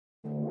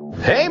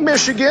Hey,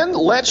 Michigan,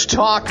 let's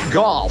talk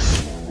golf.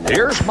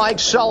 Here's Mike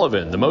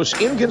Sullivan, the most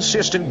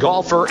inconsistent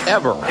golfer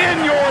ever.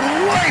 In your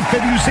life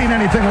have you seen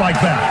anything like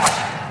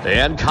that?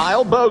 And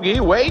Kyle Bogey.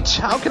 Wait,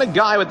 how can a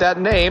guy with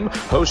that name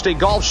host a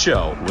golf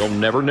show? We'll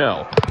never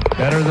know.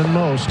 Better than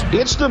most.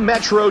 It's the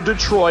Metro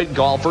Detroit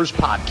Golfers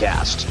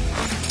Podcast.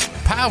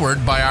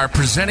 Powered by our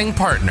presenting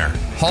partner,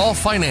 Hall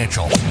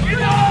Financial.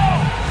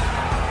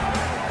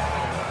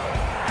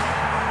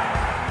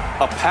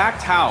 A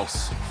packed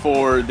house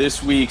for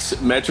this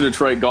week's Metro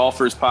Detroit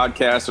Golfers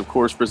Podcast, of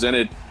course,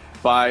 presented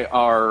by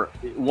our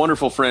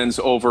wonderful friends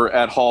over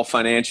at Hall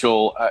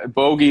Financial.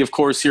 Bogey, of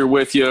course, here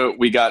with you.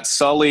 We got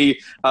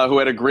Sully, who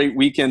had a great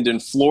weekend in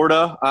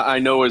Florida, I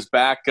know is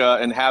back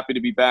and happy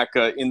to be back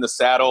in the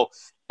saddle.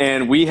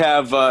 And we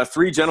have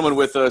three gentlemen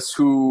with us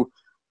who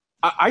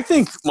I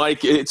think,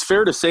 Mike, it's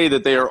fair to say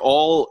that they are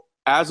all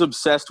as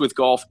obsessed with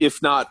golf,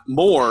 if not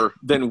more,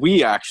 than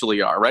we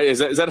actually are, right? Is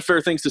that a fair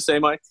thing to say,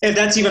 Mike? If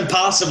that's even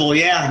possible,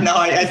 yeah. No,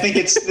 I think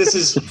this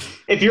is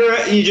if you're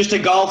just a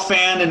golf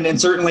fan and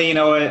certainly, an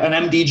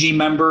MDG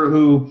member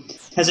who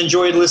has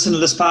enjoyed listening to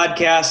this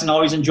podcast and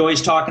always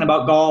enjoys talking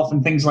about golf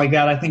and things like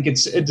that, I think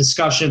it's a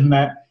discussion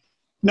that,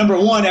 number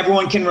one,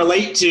 everyone can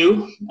relate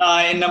to.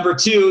 And number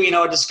two,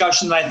 a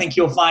discussion that I think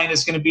you'll find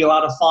is going to be a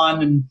lot of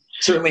fun and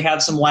certainly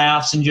have some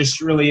laughs and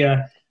just really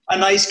a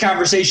nice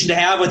conversation to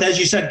have with, as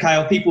you said,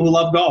 Kyle, people who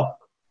love golf.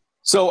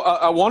 So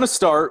I want to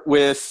start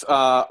with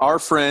our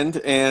friend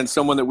and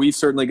someone that we've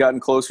certainly gotten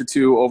closer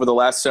to over the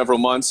last several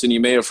months, and you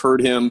may have heard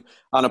him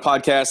on a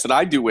podcast that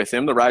I do with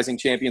him, the Rising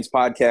Champions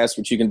podcast,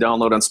 which you can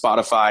download on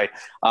Spotify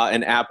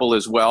and Apple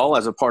as well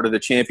as a part of the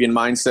Champion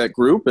Mindset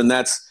group, and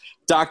that's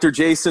Dr.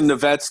 Jason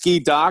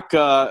Novetzke. Doc,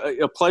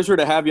 a pleasure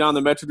to have you on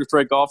the Metro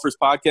Detroit Golfers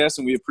Podcast,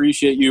 and we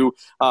appreciate you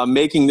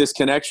making this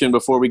connection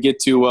before we get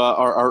to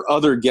our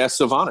other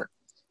guests of honor.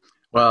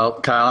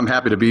 Well, Kyle, I'm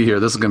happy to be here.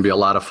 This is going to be a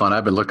lot of fun.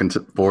 I've been looking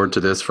forward to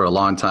this for a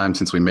long time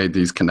since we made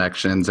these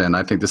connections, and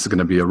I think this is going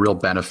to be a real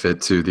benefit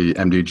to the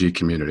MDG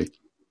community.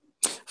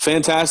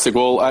 Fantastic.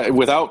 Well,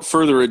 without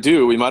further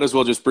ado, we might as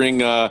well just bring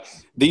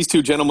these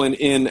two gentlemen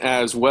in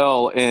as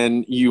well.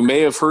 And you may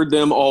have heard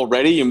them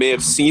already. You may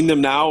have seen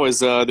them now as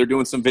they're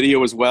doing some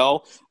video as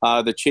well.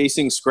 The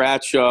Chasing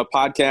Scratch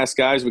podcast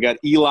guys. We got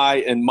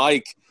Eli and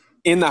Mike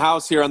in the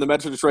house here on the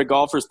Metro Detroit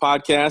Golfers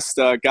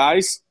Podcast.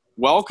 Guys,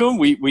 welcome.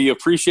 We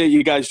appreciate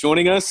you guys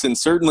joining us, and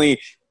certainly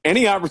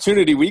any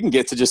opportunity we can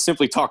get to just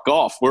simply talk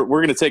golf, we're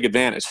going to take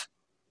advantage.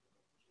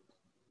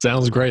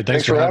 Sounds great.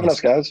 Thanks for having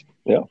us, guys.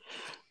 Yeah.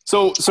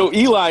 So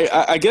Eli,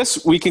 I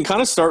guess we can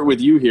kind of start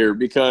with you here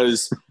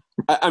because,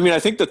 I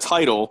think the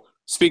title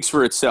speaks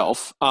for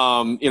itself,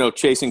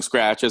 Chasing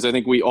Scratch, as I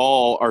think we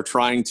all are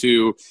trying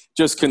to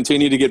just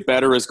continue to get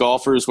better as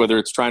golfers, whether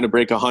it's trying to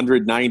break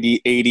 100,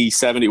 90, 80,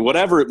 70,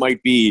 whatever it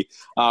might be,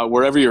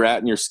 wherever you're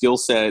at in your skill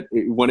set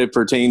when it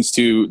pertains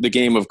to the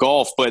game of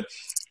golf. But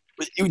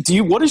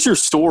what is your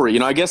story?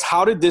 I guess,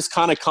 how did this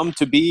kind of come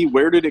to be?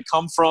 Where did it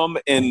come from?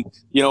 And,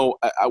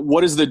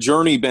 what has the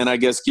journey been, I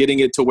guess, getting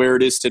it to where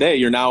it is today?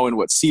 You're now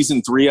in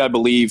season 3, I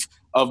believe,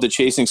 of the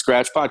Chasing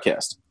Scratch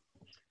podcast.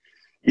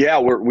 Yeah,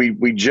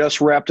 we just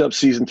wrapped up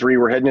season 3.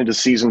 We're heading into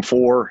season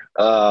 4.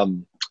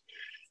 The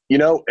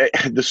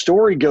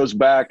story goes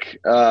back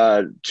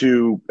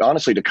to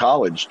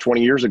college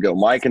 20 years ago.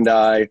 Mike and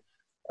I,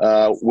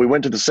 we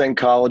went to the same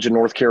college in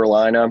North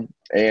Carolina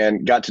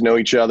and got to know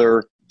each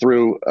other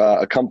through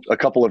a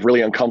couple of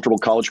really uncomfortable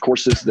college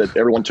courses that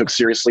everyone took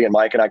seriously, and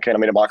Mike and I kind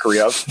of made a mockery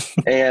of.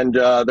 And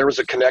there was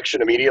a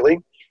connection immediately.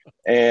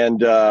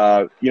 And,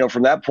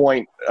 from that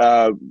point,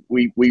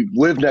 we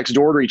lived next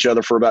door to each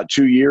other for about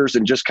 2 years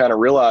and just kind of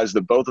realized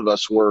that both of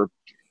us were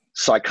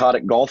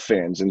psychotic golf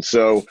fans. And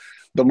so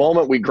the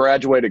moment we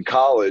graduated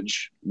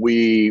college,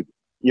 we,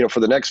 for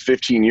the next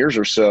 15 years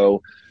or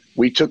so,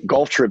 we took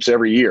golf trips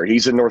every year.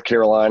 He's in North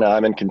Carolina,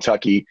 I'm in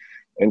Kentucky.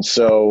 And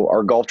so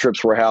our golf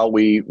trips were how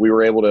we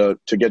were able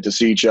to get to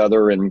see each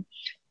other. And,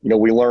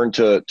 we learned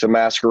to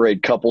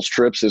masquerade couples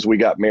trips as we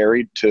got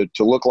married to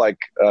look like,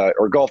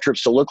 or golf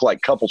trips to look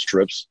like couples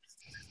trips.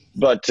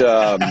 But,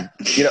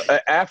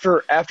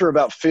 after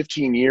about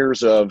 15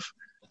 years of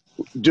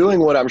doing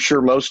what I'm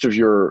sure most of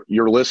your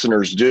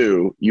listeners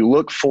do, you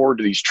look forward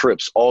to these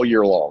trips all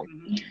year long.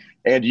 Mm-hmm.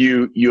 And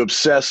you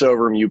obsess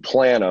over them, you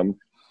plan them.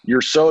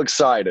 You're so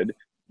excited.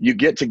 You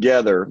get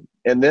together,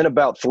 and then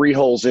about 3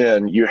 holes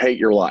in, you hate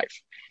your life.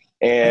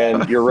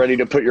 And you're ready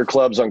to put your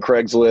clubs on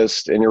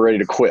Craigslist and you're ready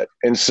to quit.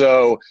 And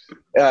so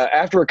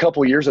after a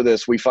couple of years of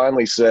this, we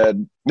finally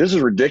said, this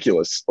is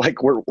ridiculous.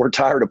 Like we're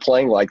tired of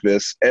playing like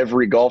this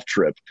every golf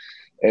trip.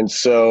 And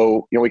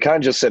so, we kind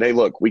of just said, hey,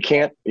 look, we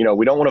can't, we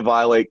don't want to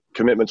violate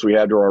commitments we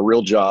have to our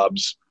real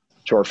jobs,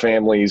 to our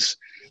families,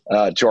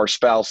 to our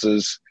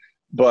spouses.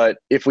 But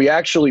if we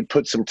actually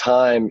put some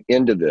time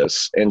into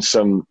this and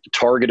some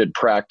targeted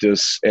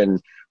practice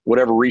and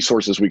whatever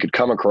resources we could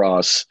come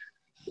across,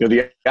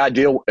 the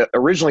idea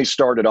originally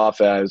started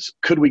off as,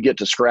 could we get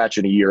to scratch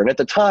in a year? And at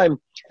the time,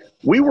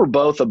 we were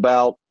both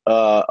about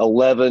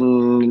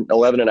 11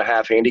 and a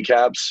half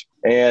handicaps.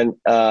 And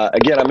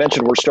again, I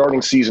mentioned we're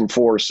starting season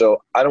 4,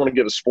 so I don't want to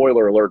give a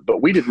spoiler alert,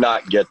 but we did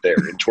not get there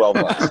in 12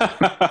 months.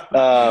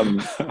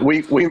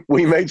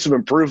 We made some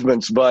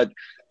improvements, but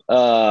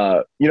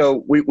we've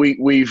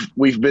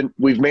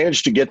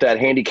managed to get that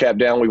handicap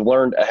down. We've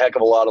learned a heck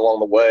of a lot along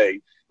the way,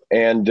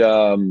 and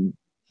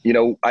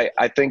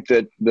I think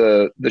that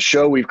the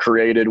show we've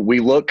created, we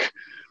look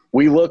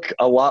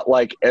a lot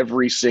like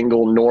every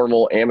single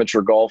normal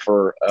amateur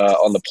golfer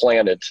on the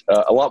planet,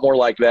 a lot more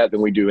like that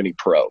than we do any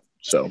pro.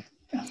 So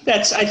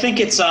I think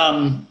it's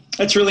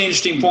that's a really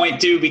interesting point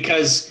too,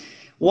 because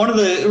one of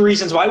the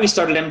reasons why we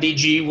started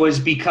MDG was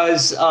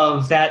because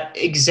of that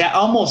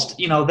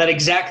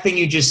exact thing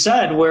you just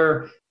said,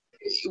 where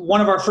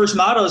one of our first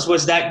mottos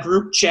was that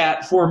group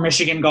chat for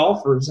Michigan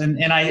golfers.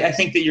 And I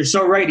think that you're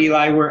so right,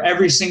 Eli, where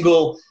every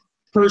single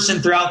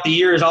person throughout the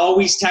year is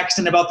always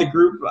texting about the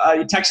group,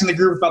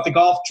 about the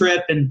golf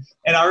trip and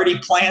already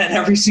planning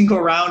every single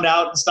round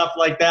out and stuff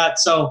like that.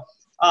 So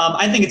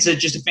I think it's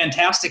just a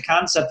fantastic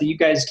concept that you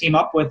guys came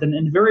up with, and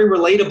a very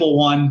relatable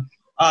one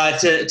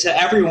to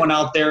everyone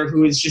out there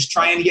who is just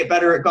trying to get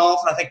better at golf.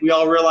 And I think we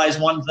all realize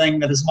one thing,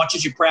 that as much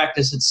as you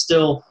practice, it's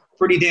still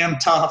pretty damn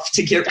tough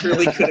to get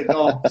really good at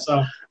golf.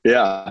 So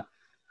yeah.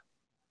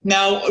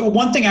 Now,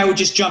 one thing I would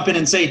just jump in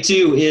and say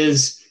too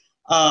is,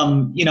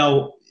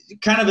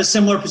 kind of a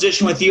similar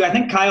position with you. I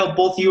think, Kyle,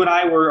 both you and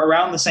I were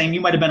around the same.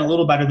 You might have been a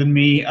little better than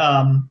me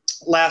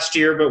last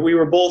year, but we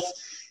were both,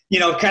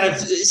 kind of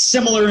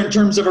similar in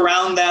terms of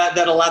around that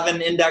 11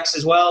 index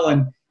as well.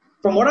 And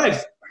from what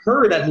I've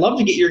heard, I'd love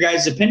to get your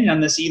guys' opinion on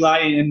this, Eli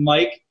and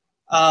Mike.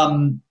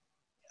 A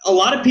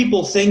lot of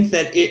people think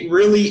that it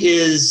really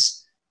is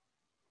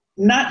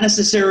not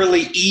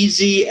necessarily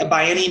easy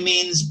by any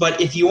means,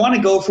 but if you want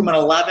to go from an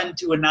 11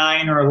 to a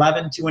 9 or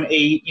 11 to an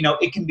 8,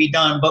 it can be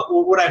done. But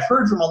what I've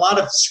heard from a lot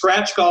of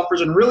scratch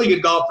golfers and really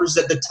good golfers,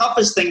 that the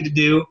toughest thing to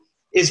do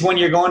is when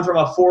you're going from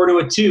a 4 to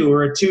a 2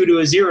 or a 2 to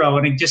a 0,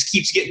 and it just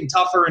keeps getting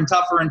tougher and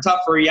tougher and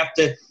tougher. You have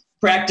to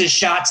practice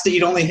shots that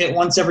you'd only hit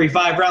once every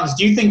 5 rounds.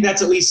 Do you think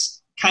that's at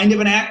least kind of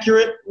an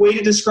accurate way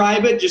to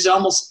describe it? Just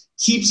almost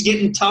keeps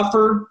getting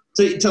tougher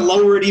to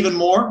lower it even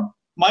more?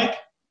 Mike?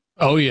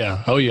 Oh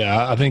yeah.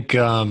 I think,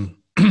 and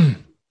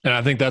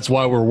I think that's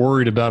why we're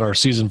worried about our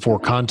season 4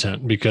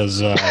 content,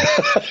 because we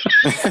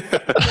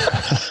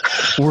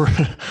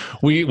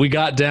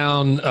got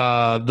down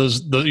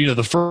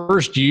the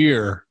first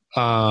year.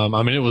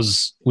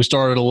 We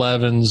started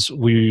 11s.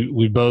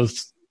 We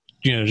both,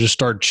 just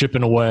started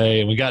chipping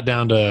away, and we got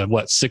down to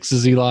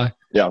 6s, Eli?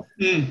 Yeah.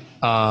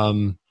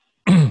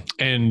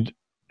 And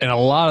a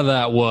lot of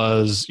that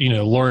was,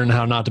 learning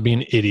how not to be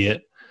an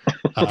idiot.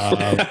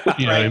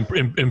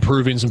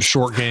 Improving some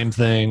short game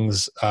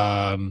things,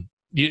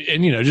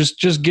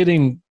 just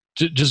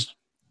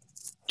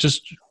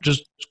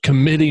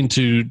committing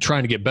to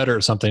trying to get better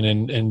at something.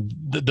 And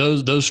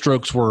those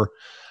strokes were,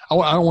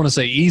 I don't want to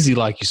say easy,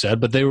 like you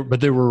said, but they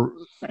were,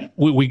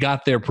 we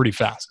got there pretty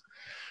fast.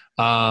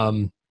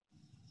 Now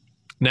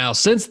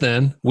since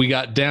then we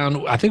got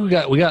down, I think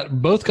we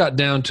both got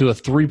down to a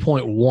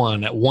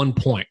 3.1 at one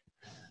point,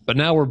 but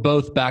now we're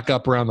both back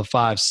up around the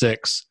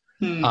 5.6.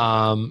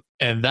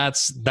 And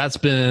that's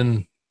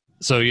been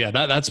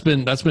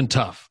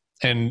tough.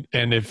 And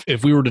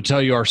if we were to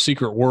tell you our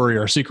secret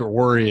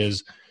worry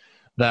is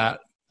that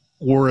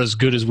we're as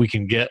good as we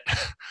can get.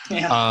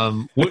 Yeah.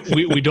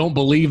 We don't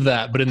believe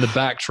that, but in the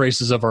back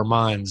traces of our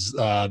minds,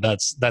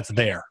 that's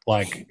there.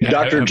 Like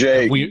Dr.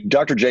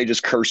 J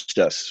just cursed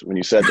us when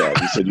you said that.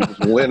 He said you was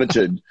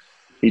limited.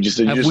 He just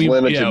said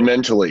limited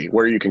mentally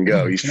where you can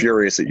go. He's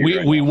furious at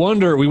you. We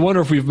wonder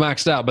if we've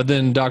maxed out, but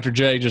then Dr.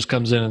 J just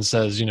comes in and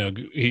says,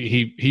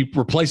 he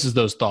replaces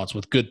those thoughts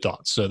with good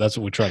thoughts. So that's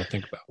what we try to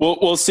think about.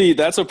 Well, see,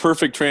 that's a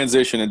perfect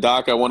transition. And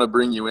Doc, I want to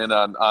bring you in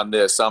on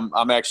this.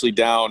 I'm actually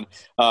down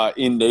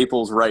in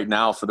Naples right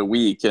now for the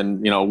week,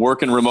 and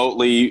working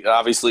remotely,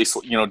 obviously,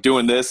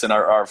 doing this and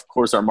our of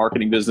course our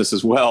marketing business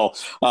as well.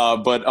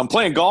 But I'm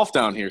playing golf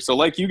down here. So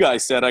like you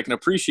guys said, I can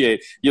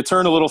appreciate you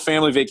turn a little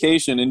family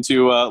vacation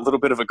into a little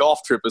bit of a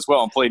golf trip as well.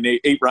 I'm playing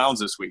 8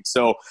 rounds this week.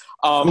 So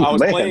I was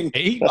playing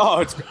 8.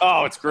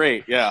 It's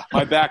great. Yeah.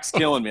 My back's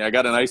killing me. I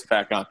got an ice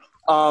pack on.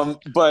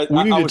 But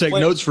we need to take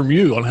notes from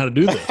you on how to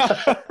do this.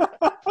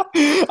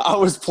 I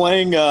was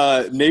playing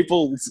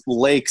Naples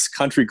Lakes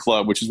Country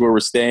Club, which is where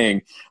we're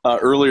staying,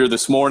 earlier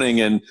this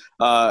morning. And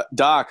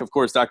Doc, of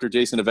course, Dr.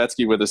 Jason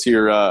Ovetsky with us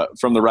here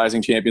from the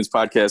Rising Champions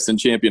podcast and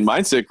Champion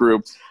Mindset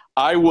Group.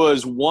 I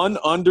was 1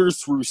 under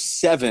through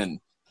 7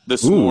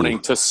 this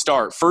morning to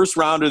start. First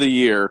round of the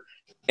year.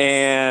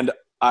 And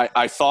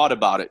I thought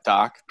about it,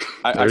 Doc.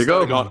 I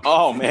started going,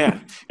 oh,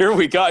 man, here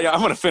we go. Yeah, I'm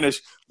going to finish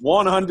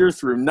 100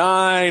 through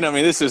 9. I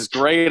mean, this is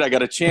great. I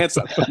got a chance.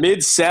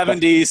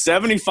 Mid-70s,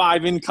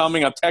 75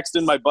 incoming. I'm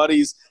texting my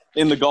buddies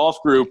in the golf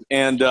group.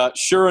 And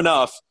sure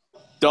enough,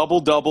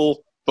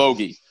 double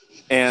bogey.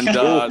 And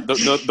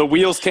the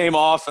wheels came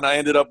off, and I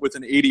ended up with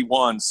an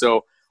 81.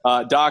 So,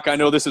 Doc, I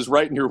know this is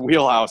right in your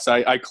wheelhouse.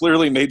 I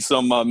clearly made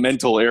some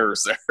mental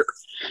errors there.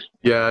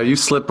 Yeah, you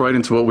slip right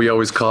into what we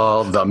always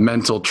call the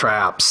mental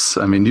traps.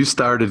 I mean, you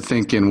started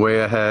thinking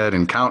way ahead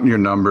and counting your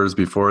numbers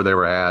before they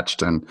were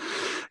hatched. And,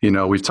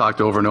 we've talked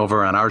over and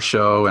over on our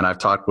show, and I've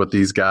talked with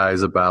these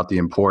guys about the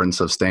importance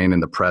of staying in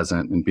the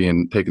present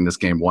and taking this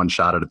game one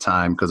shot at a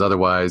time, because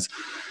otherwise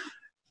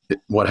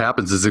what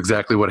happens is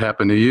exactly what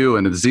happened to you.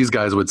 And as these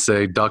guys would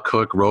say, duck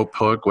hook, rope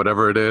hook,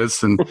 whatever it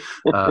is. And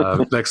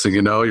next thing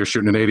you know, you're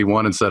shooting an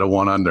 81 instead of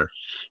 1 under.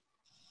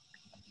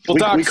 Well,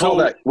 Doc,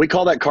 we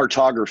call that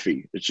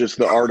cartography. It's just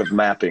the art of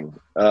mapping.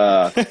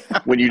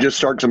 When you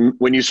start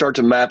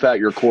to map out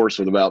your course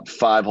with about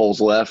 5 holes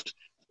left,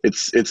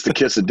 it's the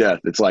kiss of death.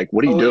 It's like,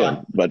 what are you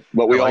doing? Yeah.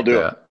 But we all do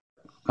it.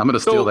 I'm going to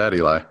steal that,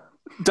 Eli.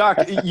 Doc,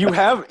 you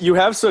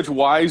have such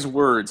wise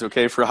words,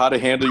 okay, for how to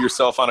handle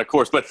yourself on a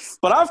course. But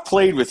I've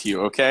played with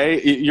you,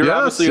 okay? You're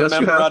obviously a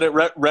member out at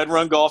Red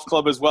Run Golf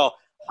Club as well.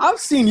 I've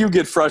seen you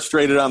get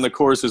frustrated on the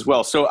course as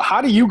well. So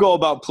how do you go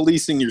about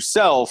policing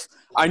yourself?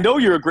 I know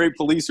you're a great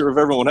policer of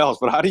everyone else,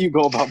 but how do you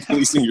go about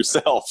policing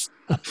yourself?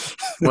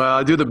 Well,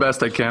 I do the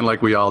best I can,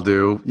 like we all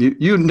do.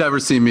 You never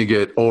see me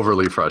get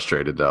overly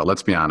frustrated, though.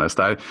 Let's be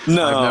honest. I've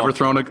never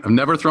thrown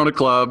a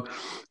club.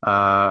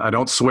 I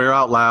don't swear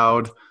out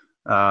loud.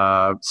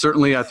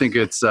 Certainly, I think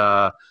it's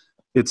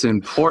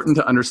important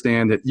to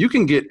understand that you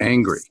can get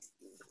angry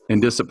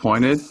and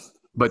disappointed,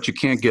 but you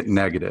can't get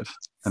negative.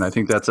 And I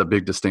think that's a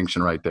big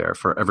distinction right there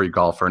for every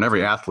golfer and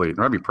every athlete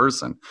and every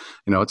person.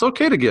 It's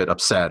okay to get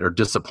upset or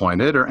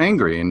disappointed or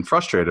angry and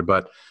frustrated,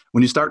 but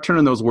when you start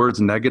turning those words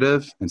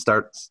negative and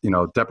start,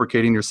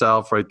 deprecating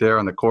yourself right there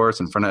on the course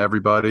in front of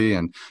everybody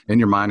and in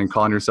your mind and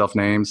calling yourself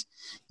names,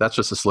 that's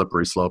just a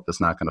slippery slope that's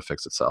not going to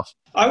fix itself.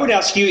 I would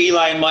ask you,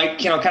 Eli and Mike,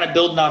 kind of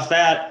building off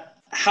that,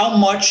 how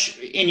much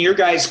in your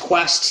guys'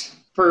 quest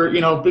for,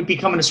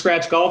 becoming a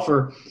scratch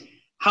golfer,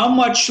 how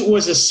much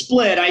was a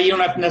split? You don't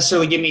have to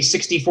necessarily give me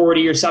 60-40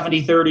 or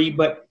 70-30,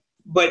 but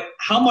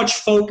how much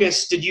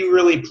focus did you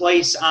really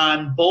place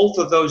on both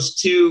of those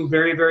two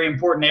very, very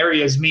important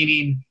areas,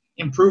 meaning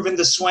improving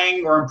the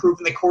swing or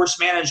improving the course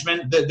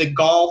management, the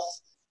golf,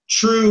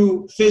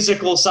 true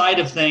physical side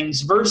of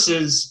things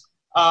versus,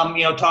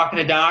 talking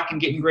to Doc and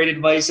getting great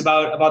advice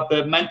about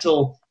the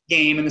mental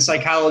game and the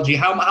psychology?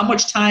 How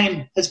much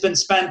time has been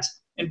spent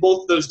in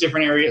both of those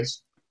different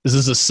areas? Is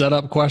this a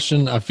setup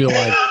question? I feel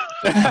like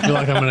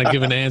I'm going to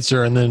give an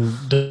answer and then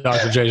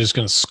Dr. J is just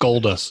going to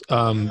scold us.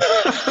 No,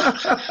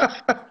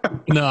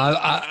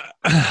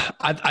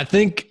 I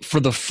think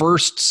for the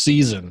first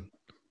season,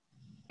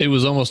 it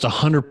was almost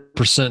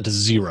 100% to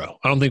 0.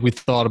 I don't think we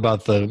thought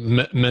about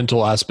the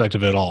mental aspect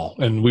of it all.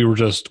 And we were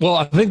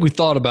I think we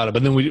thought about it,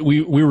 but then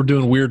we were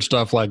doing weird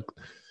stuff like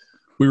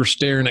we were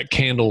staring at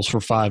candles for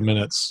 5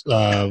 minutes.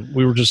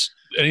 We were just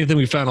anything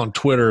we found on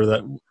Twitter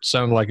that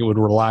sounded like it would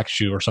relax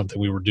you or something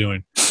we were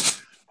doing.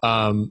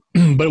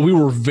 But we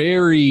were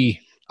very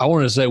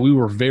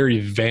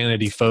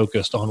vanity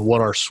focused on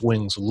what our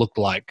swings looked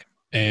like.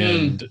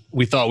 And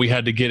we thought we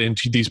had to get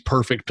into these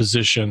perfect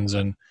positions.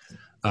 And,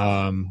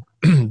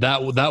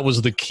 that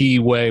was the key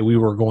way we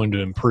were going to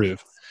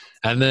improve.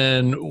 And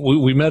then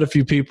we met a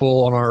few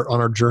people on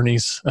our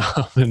journeys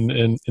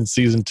in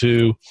season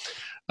 2.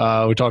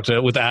 We talked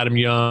with Adam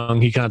Young.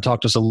 He kind of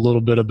talked to us a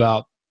little bit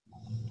about,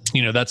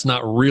 that's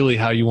not really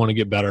how you want to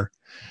get better.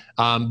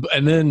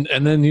 And then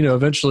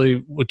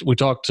eventually we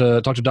talked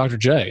to Dr.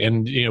 J,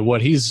 and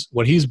what he's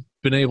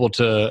been able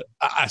to.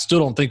 I still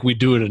don't think we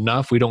do it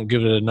enough. We don't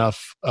give it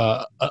enough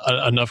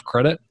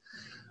credit.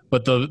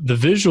 But the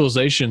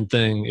visualization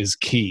thing is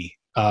key.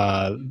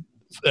 At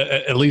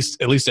least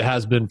it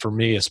has been for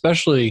me.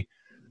 Especially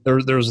there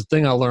was a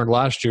thing I learned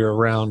last year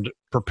around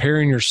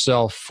preparing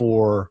yourself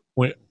when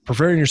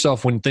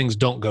things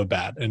don't go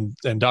bad. And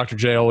Dr.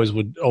 J always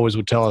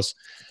would tell us,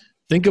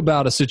 think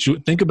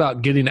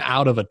about getting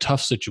out of a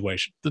tough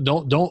situation.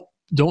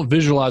 Don't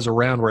visualize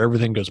around where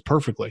everything goes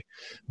perfectly.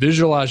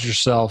 Visualize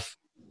yourself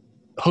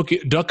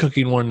duck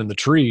hooking one in the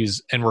trees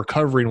and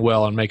recovering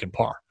well and making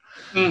par.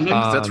 Mm-hmm.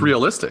 That's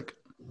realistic.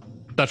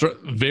 That's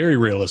very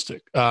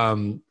realistic.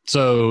 That's what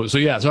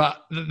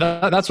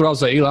I would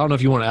say. Eli, I don't know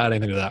if you want to add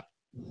anything to that.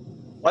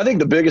 I think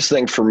the biggest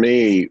thing for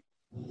me,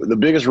 the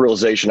biggest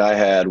realization I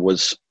had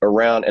was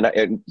around,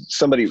 and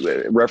somebody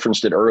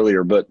referenced it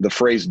earlier, but the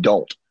phrase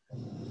 "don't."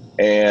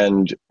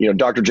 And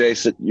Dr. J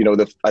said,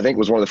 I think it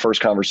was one of the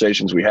first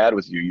conversations we had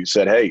with you. You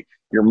said, "Hey,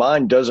 your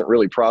mind doesn't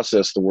really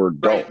process the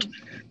word don't."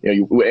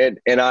 Mike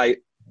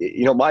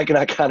and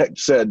I kind of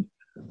said,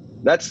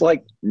 that's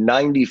like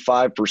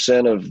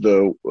 95% of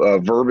the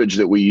verbiage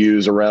that we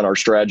use around our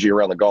strategy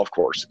around the golf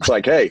course. It's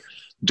like, hey,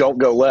 don't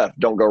go left,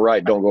 don't go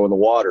right, don't go in the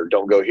water,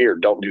 don't go here,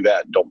 don't do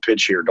that, don't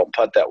pitch here, don't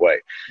putt that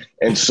way.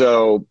 And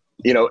so,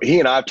 he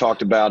and I have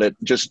talked about it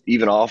just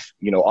even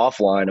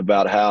offline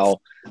about how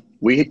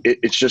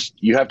it's just,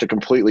 you have to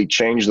completely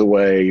change the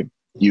way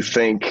you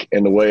think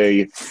and the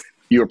way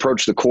you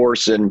approach the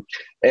course. And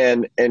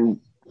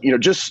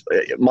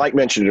Mike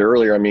mentioned it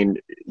earlier. I mean,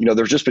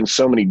 there's just been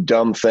so many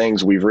dumb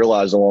things we've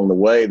realized along the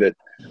way that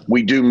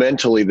we do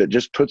mentally that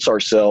just puts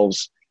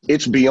ourselves,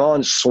 it's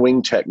beyond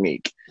swing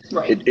technique.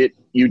 Right.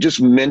 you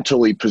just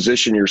mentally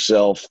position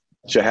yourself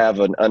to have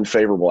an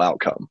unfavorable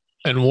outcome.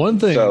 And one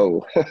thing,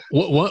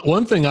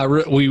 one thing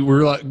we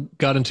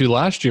got into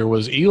last year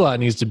was Eli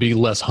needs to be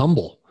less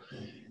humble.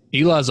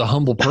 Eli's a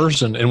humble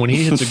person, and when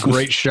he hits a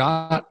great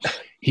shot,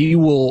 he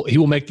will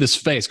make this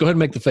face. Go ahead and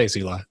make the face,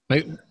 Eli.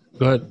 Go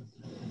ahead.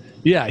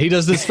 Yeah, he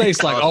does this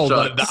face like,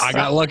 I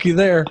got lucky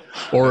there,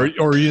 or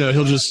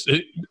he'll just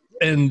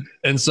and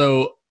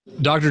so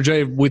Dr.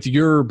 J, with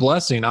your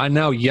blessing, I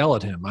now yell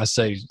at him. I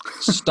say,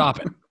 "Stop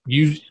it!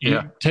 You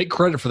take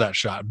credit for that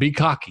shot. Be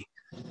cocky."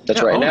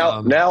 That's right.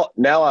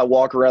 Now I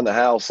walk around the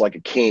house like a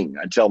king.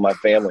 I tell my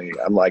family,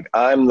 I'm like,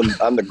 I'm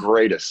the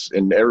greatest,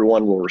 and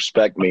everyone will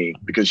respect me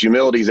because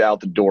humility's out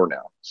the door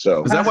now.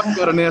 So is that why you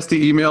got a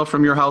nasty email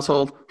from your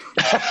household?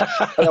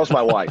 That was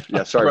my wife.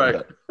 Yeah, sorry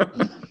about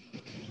that.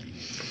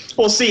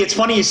 Well, see, it's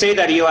funny you say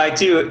that, Eli,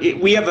 too.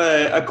 We have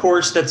a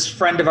course that's a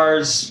friend of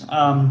ours.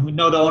 We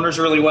know the owners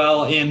really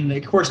well in a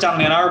course down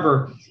in Ann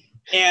Arbor.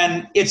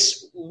 And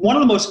it's one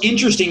of the most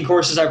interesting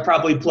courses I've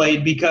probably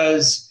played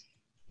because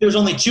there's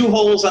only 2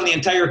 holes on the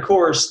entire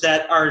course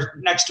that are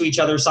next to each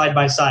other side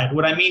by side.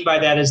 What I mean by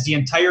that is the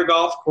entire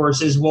golf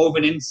course is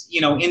woven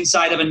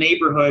inside of a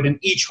neighborhood, and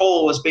each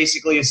hole is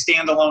basically a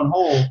standalone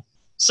hole.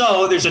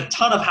 So there's a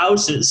ton of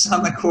houses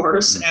on the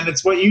course, and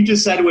it's what you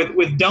just said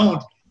with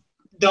Don't.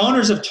 The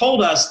owners have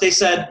told us, they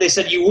said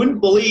you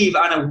wouldn't believe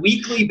on a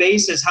weekly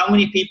basis how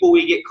many people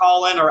we get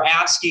calling or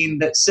asking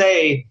that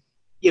say,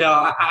 your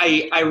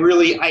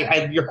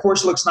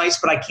course looks nice,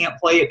 but I can't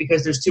play it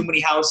because there's too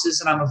many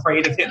houses and I'm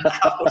afraid of hitting the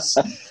house.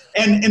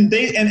 and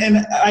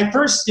I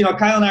first,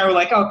 Kyle and I were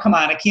like, oh, come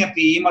on, it can't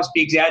be. You must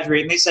be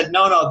exaggerating. They said,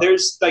 no,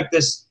 there's like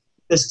this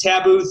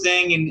taboo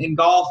thing in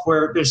golf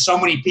where there's so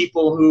many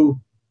people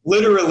who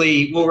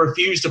literally will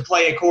refuse to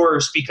play a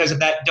course because of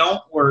that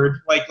don't word,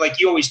 like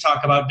you always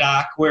talk about,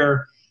 Doc,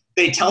 where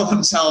they tell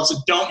themselves,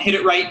 don't hit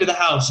it right into the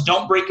house,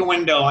 don't break a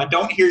window, I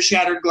don't hear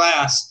shattered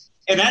glass.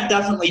 And that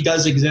definitely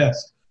does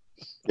exist.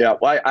 Yeah,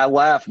 I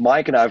laugh.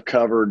 Mike and I've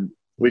covered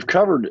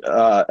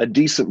a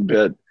decent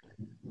bit.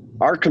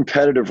 Our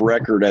competitive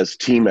record as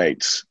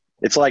teammates,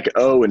 it's like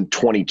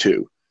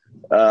 0-22.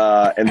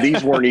 And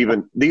these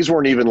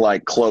weren't even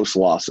like close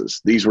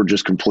losses. These were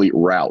just complete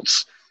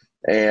routs.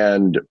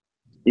 And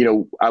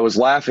I was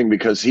laughing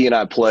because he and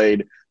I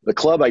played the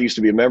club I used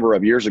to be a member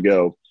of years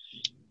ago.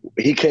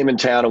 He came in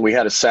town and we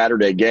had a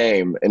Saturday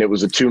game, and it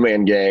was a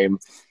 2-man game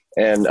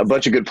and a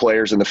bunch of good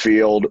players in the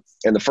field.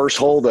 And the first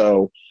hole,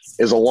 though,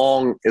 is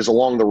along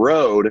the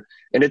road,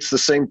 and it's the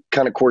same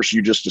kind of course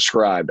you just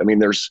described. I mean,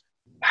 there's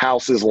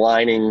houses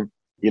lining,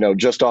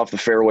 just off the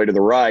fairway to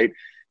the right,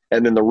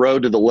 and then the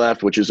road to the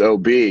left, which is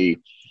OB.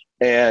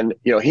 And,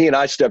 he and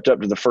I stepped up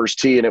to the first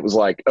tee, and it was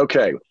like,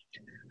 okay,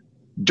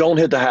 don't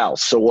hit the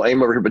house. So we'll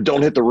aim over here, but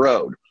don't hit the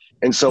road.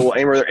 And so we'll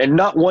aim over there. And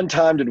not one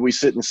time did we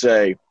sit and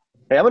say,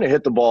 hey, I'm going to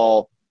hit the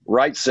ball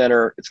right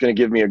center. It's going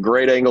to give me a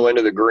great angle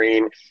into the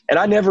green.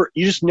 And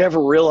you just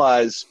never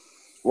realize,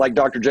 like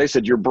Dr. J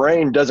said, your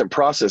brain doesn't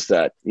process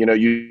that.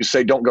 You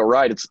say, don't go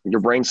right. Your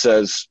brain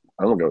says,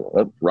 I'm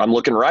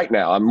looking right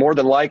now. I'm more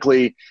than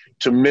likely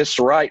to miss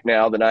right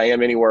now than I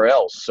am anywhere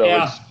else. So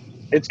yeah.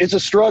 It's a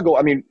struggle.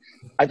 I mean,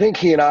 I think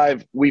he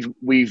and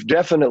we've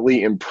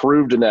definitely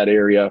improved in that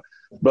area,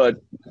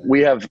 but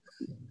we have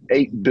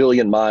 8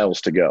 billion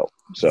miles to go.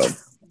 So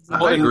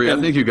I agree. I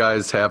think you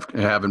guys have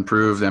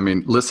improved. I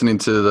mean, listening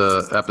to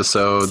the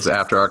episodes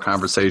after our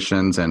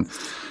conversations and,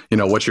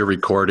 what you're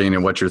recording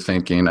and what you're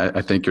thinking,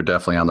 I think you're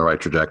definitely on the right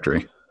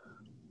trajectory.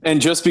 And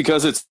just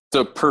because it's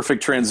a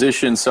perfect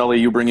transition,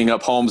 Sully, you bringing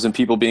up homes and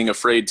people being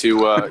afraid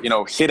to,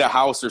 hit a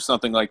house or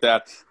something like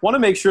that, want to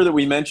make sure that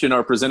we mention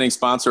our presenting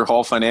sponsor,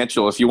 Hall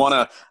Financial. If you want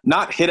to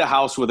not hit a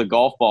house with a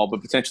golf ball,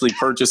 but potentially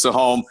purchase a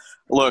home,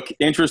 look,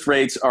 interest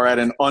rates are at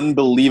an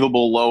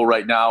unbelievable low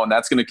right now, and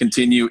that's going to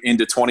continue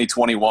into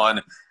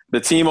 2021. The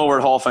team over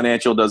at Hall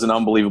Financial does an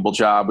unbelievable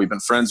job. We've been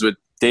friends with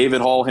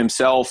David Hall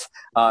himself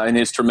and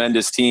his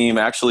tremendous team.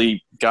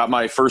 Actually got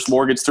my first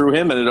mortgage through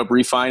him, ended up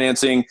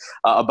refinancing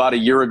about a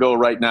year ago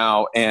right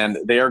now, and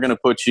they are going to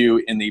put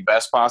you in the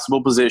best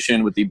possible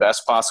position with the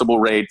best possible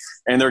rate,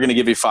 and they're going to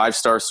give you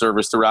 5-star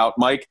service throughout.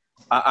 Mike,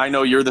 I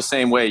know you're the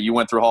same way. You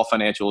went through Hall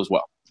Financial as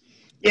well.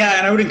 Yeah,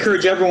 and I would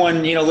encourage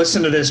everyone,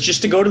 listen to this,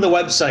 just to go to the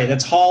website.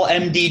 That's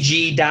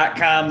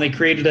hallmdg.com. They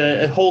created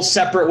a whole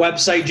separate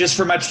website just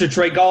for Metro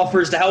Detroit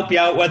golfers to help you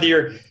out, whether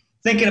you're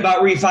thinking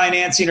about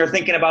refinancing or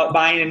thinking about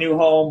buying a new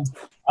home.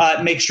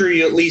 Make sure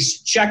you at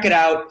least check it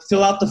out,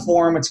 fill out the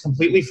form. It's a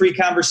completely free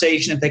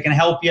conversation. If they can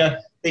help you,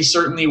 they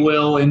certainly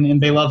will, and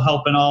they love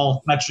helping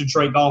all Metro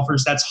Detroit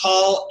golfers. That's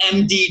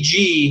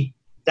hallmdg.com.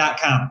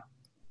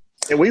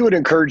 And we would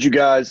encourage you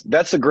guys.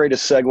 That's the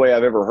greatest segue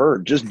I've ever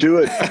heard. Just do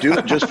it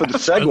just for the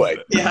segue.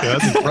 Yeah,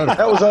 that's incredible.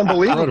 That was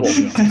unbelievable.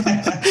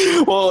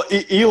 Well,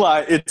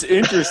 Eli, it's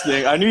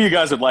interesting. I knew you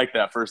guys would like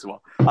that, first of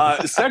all.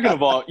 Second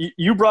of all,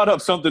 you brought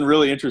up something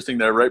really interesting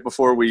there right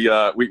before we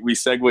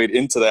segued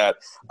into that.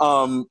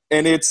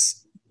 And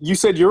you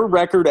said your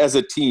record as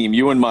a team,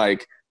 you and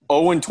Mike,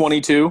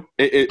 0-22.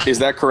 Is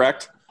that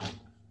correct?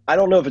 I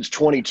don't know if it's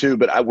 22,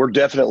 but we're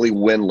definitely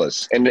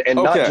winless, and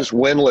not just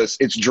winless.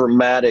 It's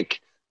dramatic,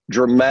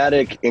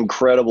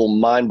 incredible,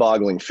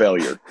 mind-boggling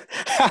failure.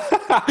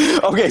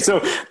 Okay, so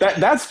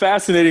that's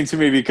fascinating to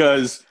me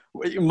because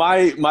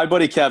my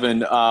buddy Kevin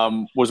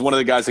was one of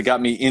the guys that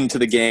got me into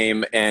the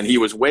game, and he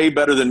was way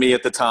better than me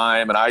at the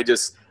time, and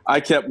I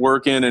kept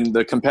working, and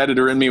the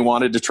competitor in me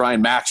wanted to try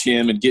and match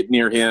him and get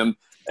near him,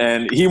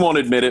 and he won't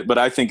admit it, but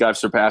I think I've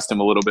surpassed him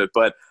a little bit.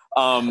 But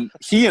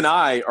he and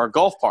I are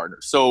golf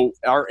partners, so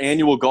our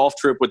annual golf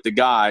trip with the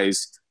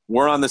guys,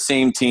 we're on the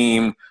same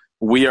team.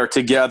 We are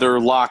together,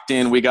 locked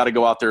in. We got to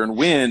go out there and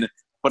win.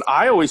 But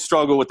I always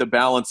struggle with the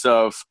balance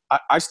of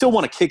I still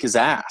want to kick his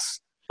ass.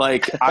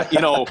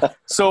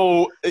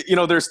 So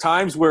there's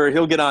times where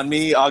he'll get on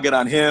me, I'll get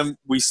on him.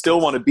 We still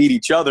want to beat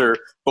each other,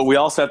 but we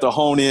also have to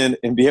hone in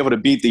and be able to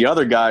beat the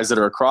other guys that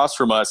are across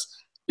from us.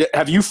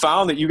 Have you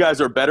found that you guys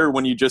are better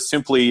when you just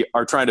simply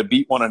are trying to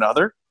beat one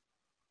another?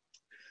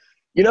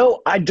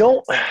 I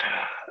don't.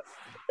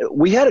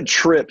 We had a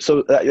trip.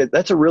 So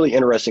that's a really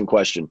interesting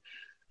question.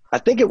 I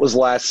think it was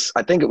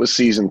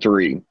season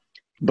 3,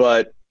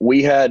 but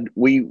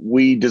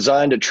we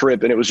designed a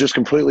trip, and it was just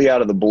completely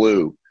out of the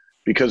blue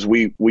because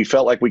we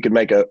felt like we could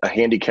make a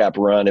handicap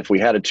run if we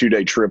had a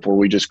 2-day trip where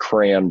we just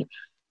crammed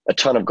a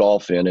ton of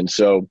golf in. And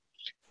so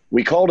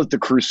we called it the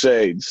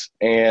Crusades,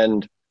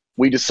 and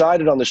we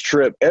decided on this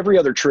trip, every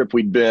other trip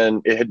we'd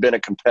been, it had been a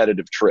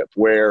competitive trip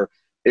where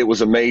it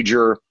was a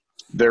major,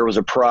 there was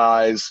a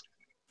prize.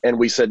 And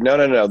we said,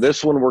 no,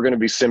 this one we're going to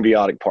be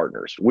symbiotic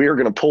partners. We are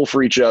going to pull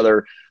for each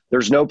other.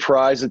 There's no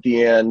prize at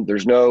the end.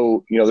 There's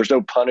no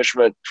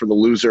punishment for the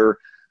loser.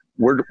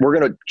 We're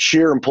going to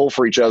cheer and pull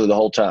for each other the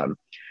whole time.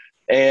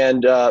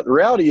 And the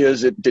reality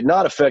is it did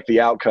not affect the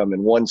outcome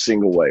in one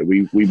single way.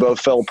 We both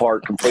fell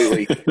apart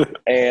completely.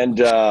 And,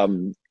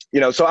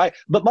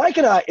 but Mike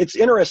and I, it's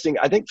interesting.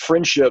 I think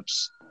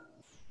friendships,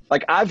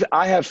 like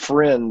I have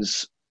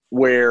friends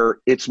where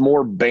it's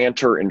more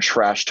banter and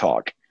trash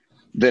talk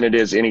than it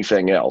is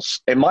anything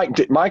else. And Mike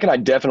and I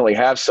definitely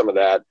have some of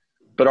that.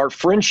 But our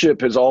friendship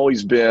has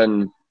always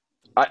been,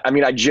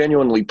 I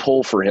genuinely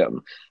pull for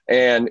him.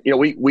 And,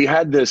 we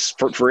had this,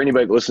 for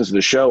anybody that listens to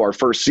the show, our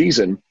first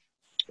season,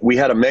 we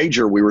had a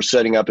major we were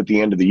setting up at the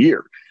end of the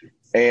year.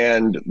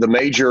 And the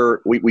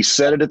major, we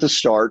set it at the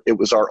start. It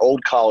was our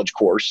old college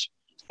course.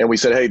 And we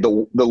said, hey,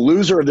 the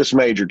loser of this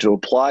major, to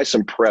apply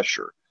some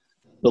pressure,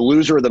 the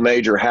loser of the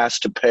major has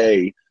to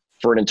pay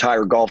for an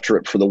entire golf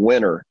trip for the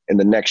winner in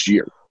the next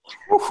year.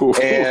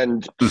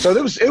 And so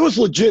it was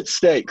legit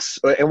stakes.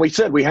 And we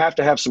said we have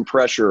to have some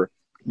pressure.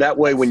 That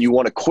way, when you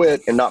want to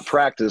quit and not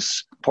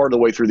practice part of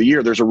the way through the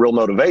year, there's a real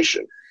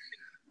motivation.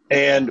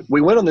 And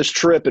we went on this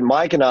trip, and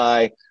Mike and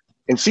I,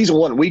 in season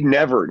 1,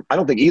 I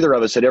don't think either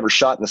of us had ever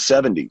shot in the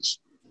 70s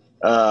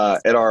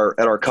at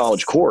our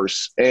college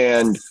course.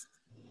 And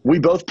we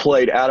both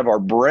played out of our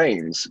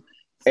brains.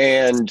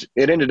 And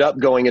it ended up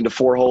going into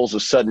 4 holes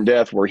of sudden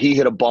death where he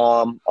hit a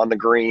bomb on the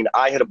green,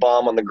 I hit a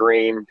bomb on the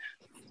green.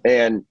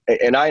 And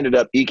I ended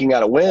up eking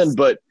out a win,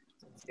 but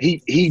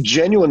he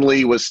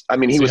genuinely was.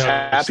 He was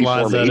happy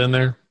for me. That in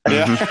there.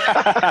 Yeah.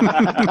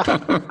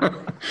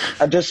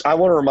 I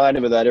want to remind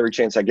him of that every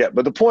chance I get.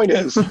 But the point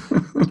is,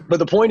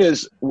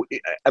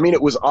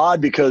 it was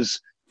odd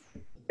because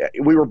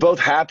we were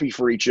both happy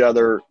for each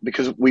other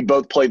because we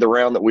both played the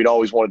round that we'd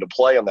always wanted to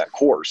play on that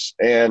course.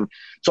 And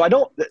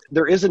so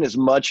there isn't as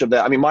much of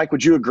that. Mike,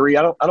 would you agree?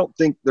 I don't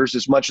think there's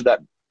as much of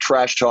that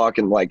trash talk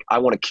and I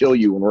want to kill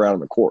you when we're out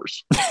on the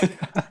course. But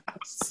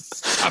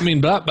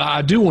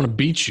I do want to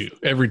beat you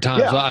every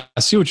time. Yeah. So I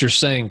see what you're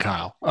saying,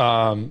 Kyle.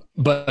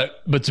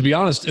 But to be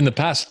honest, in the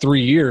past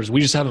 3 years, we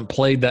just haven't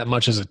played that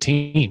much as a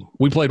team.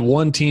 We played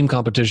one team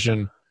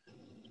competition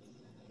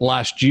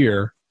last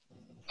year.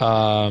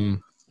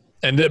 But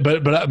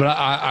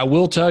I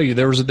will tell you,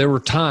 there were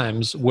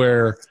times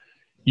where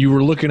you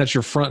were looking at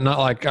your front, not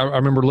like I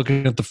remember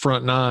looking at the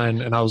front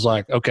 9 and I was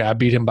like, okay, I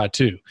beat him by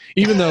 2,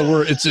 even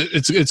though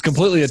it's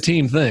completely a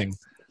team thing.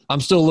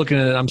 I'm still looking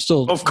at it. I'm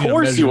still, of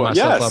course, you are.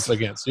 Myself Yes. up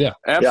against. Yeah,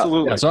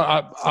 absolutely. Yeah, so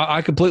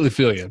I completely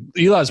feel you.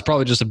 Eli's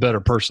probably just a better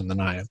person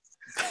than I am.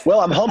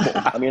 Well, I'm humble.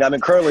 I'm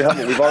incredibly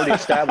humble. We've already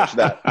established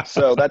that.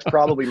 So that's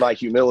probably my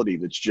humility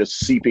that's just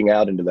seeping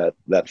out into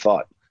that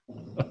thought.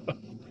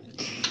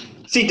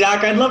 See,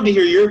 Doc, I'd love to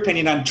hear your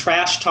opinion on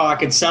trash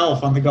talk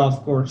itself on the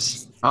golf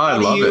course. Oh, I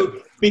love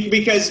it.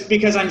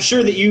 Because I'm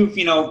sure that you've,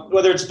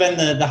 whether it's been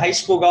the high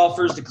school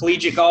golfers, the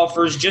collegiate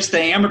golfers, just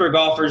the amateur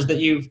golfers that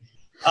you've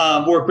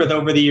worked with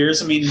over the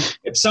years.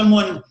 If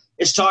someone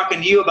is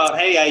talking to you about,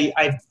 hey,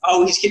 I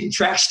always getting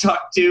trash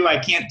talk too, I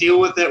can't deal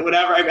with it,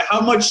 whatever.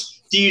 How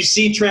much do you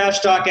see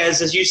trash talk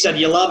as you said,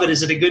 you love it?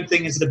 Is it a good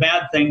thing? Is it a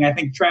bad thing? I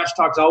think trash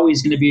talk is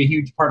always going to be a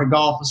huge part of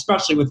golf,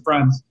 especially with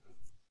friends.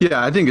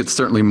 Yeah, I think it's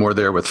certainly more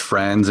there with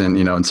friends and,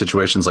 in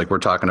situations like we're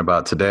talking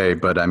about today.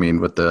 But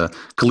with the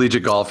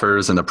collegiate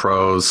golfers and the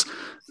pros,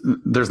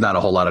 there's not a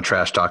whole lot of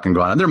trash talking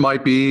going on. There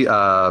might be,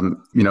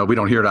 we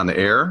don't hear it on the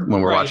air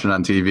when we're watching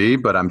on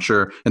TV, but I'm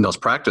sure in those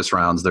practice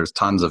rounds, there's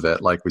tons of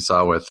it. Like we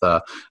saw with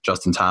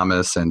Justin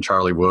Thomas and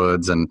Charlie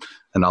Woods and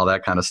and all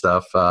that kind of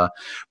stuff. But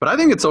I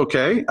think it's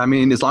okay. I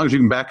mean, as long as you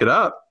can back it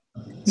up.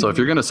 So if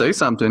you're going to say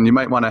something, you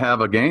might want to have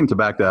a game to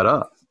back that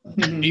up.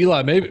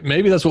 Eli,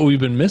 maybe that's what we've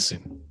been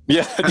missing.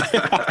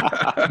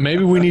 Yeah.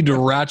 Maybe we need to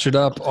ratchet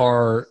up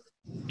our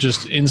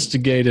just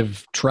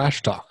instigative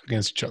trash talk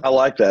against each other. I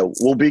like that.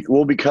 We'll be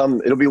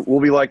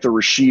like the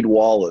Rasheed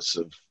Wallace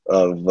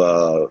of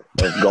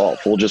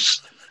golf.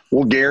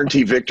 We'll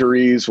guarantee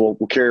victories. We'll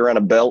carry around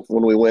a belt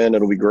when we win.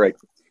 It'll be great.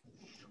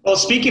 Well,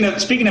 speaking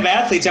of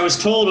athletes, I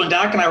was told when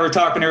Doc and I were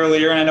talking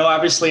earlier, and I know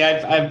obviously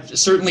I've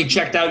certainly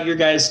checked out your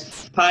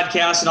guys'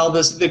 podcast and all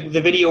this the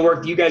video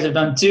work that you guys have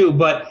done too,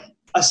 but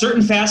a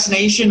certain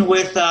fascination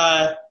with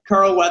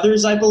Carl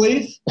Weathers, I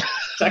believe. Is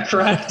that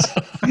correct?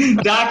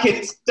 Doc,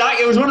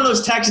 it was one of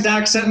those texts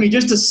Doc sent me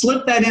just to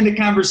slip that into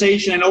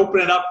conversation and open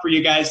it up for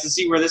you guys to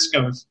see where this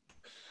goes.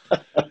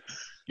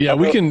 Yeah,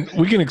 we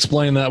can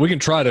explain that. We can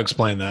try to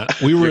explain that.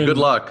 Good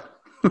luck.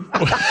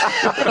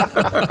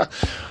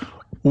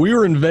 We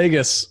were in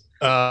Vegas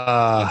it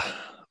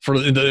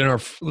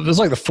was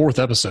like the fourth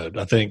episode,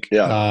 I think.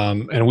 Yeah.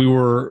 And we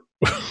were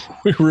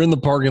in the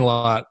parking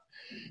lot,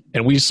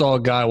 and we saw a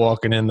guy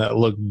walking in that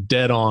looked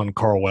dead on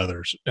Carl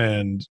Weathers,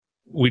 and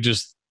we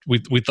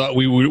thought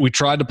we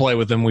tried to play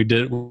with him. We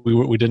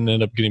didn't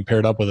end up getting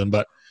paired up with him,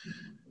 but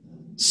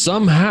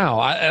somehow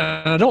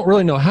I don't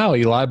really know how,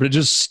 Eli, but it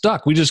just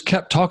stuck. We just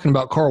kept talking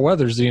about Carl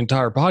Weathers the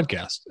entire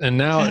podcast, and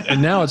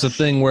now it's a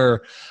thing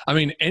where, I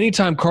mean,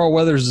 anytime Carl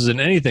Weathers is in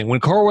anything,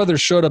 when Carl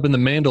Weathers showed up in The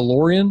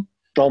Mandalorian,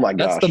 oh my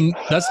gosh,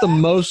 that's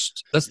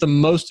the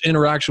most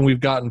interaction we've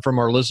gotten from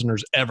our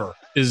listeners ever.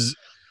 Is,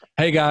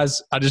 hey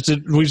guys,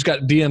 we just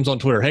got DMs on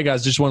Twitter. Hey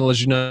guys, just want to let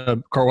you know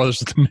Carl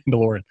Weathers is The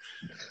Mandalorian.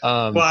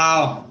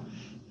 Wow.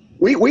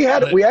 We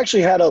had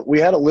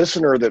a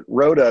listener that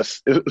wrote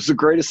us. It was the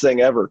greatest thing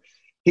ever.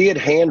 He had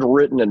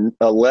handwritten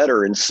a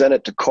letter and sent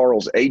it to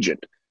Carl's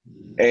agent,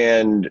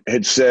 and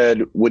had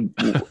said,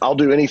 I'll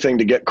do anything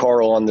to get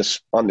Carl on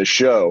this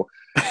show."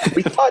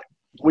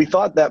 We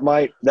thought that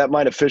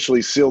might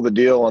officially seal the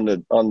deal on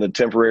the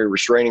temporary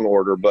restraining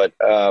order, but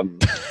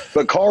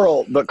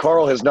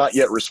Carl has not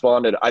yet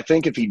responded. I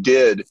think if he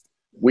did,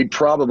 we'd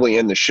probably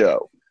end the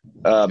show.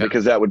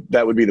 Because that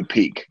would be the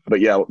peak. But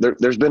yeah,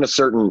 there's been a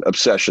certain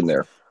obsession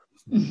there.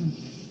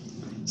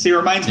 See, it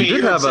reminds me.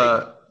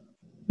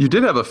 You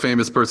did have a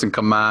famous person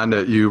come on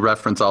that you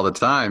reference all the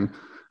time.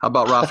 How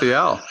about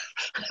Raphael?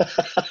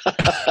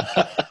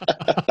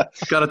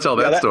 Got to tell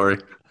that story.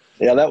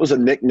 Yeah, that was a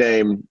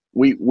nickname.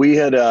 We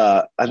had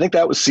I think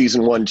that was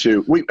season 1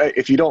 too.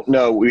 If you don't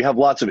know, we have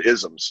lots of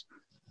isms.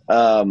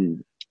 I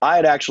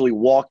had actually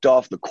walked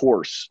off the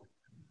course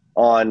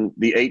on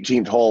the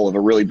 18th hole of a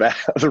really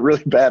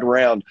bad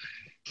round,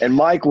 and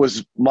Mike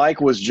was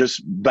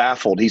just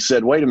baffled. He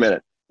said, "Wait a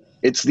minute,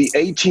 it's the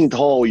 18th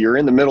hole. You're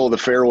in the middle of the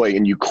fairway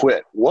and you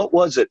quit. What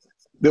was it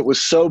that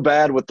was so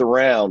bad with the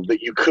round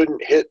that you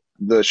couldn't hit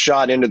the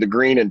shot into the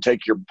green and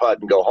take your putt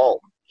and go home?"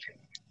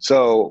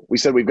 So we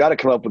said, we've got to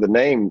come up with a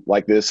name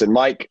like this. And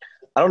Mike,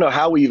 I don't know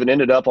how we even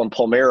ended up on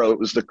Palmero. It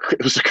was the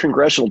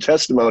congressional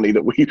testimony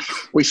that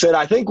we said,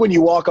 I think when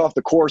you walk off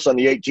the course on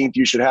the 18th,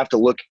 you should have to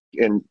look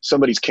in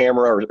somebody's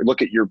camera or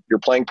look at your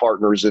playing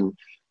partners and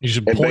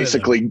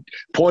basically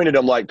point at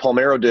them like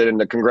Palmero did in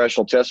the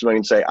congressional testimony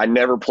and say, I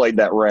never played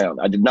that round.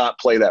 I did not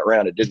play that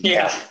round. It didn't.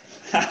 Yeah.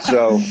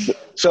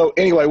 So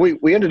anyway,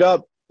 we ended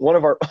up, one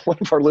of our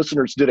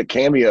listeners did a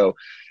cameo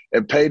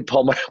and paid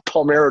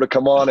Palmero to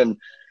come on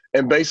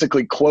and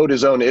basically quote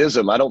his own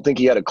ism. I don't think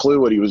he had a clue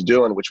what he was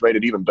doing, which made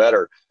it even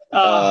better.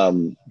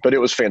 But it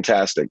was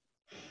fantastic.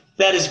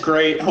 That is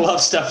great. I love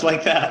stuff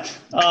like that.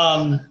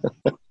 I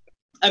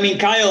mean,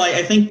 Kyle,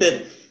 I think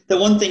that the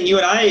one thing you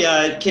and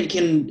I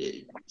can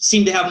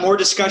seem to have more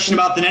discussion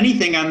about than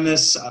anything on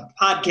this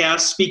podcast,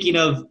 speaking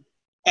of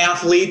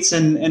athletes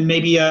and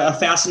maybe a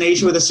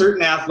fascination with a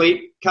certain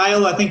athlete.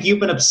 Kyle, I think you've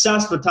been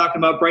obsessed with talking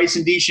about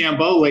Bryson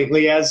DeChambeau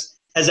lately, as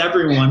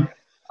everyone.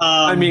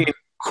 I mean,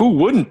 who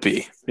wouldn't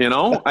be? You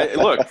know,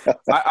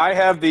 I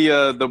have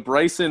the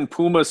Bryson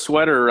Puma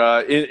sweater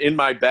in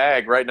my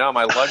bag right now,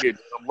 my luggage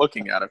I'm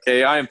looking at.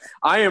 Okay, I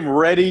am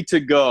ready to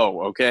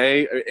go.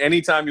 Okay,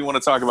 anytime you want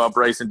to talk about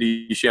Bryson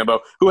DeChambeau,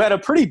 who had a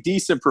pretty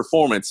decent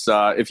performance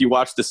if you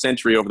watched the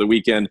Century over the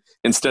weekend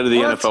instead of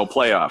the NFL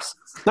playoffs.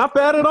 Not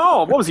bad at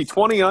all. What was he,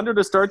 20 under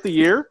to start the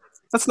year?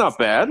 That's not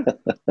bad.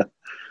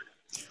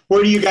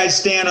 Where do you guys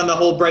stand on the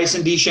whole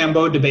Bryson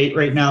DeChambeau debate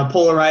right now?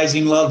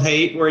 Polarizing, love,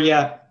 hate. Where you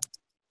at?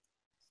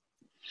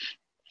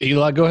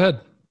 Eli, go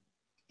ahead.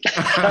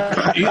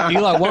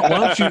 Eli,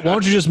 why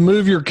don't you just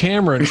move your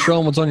camera and show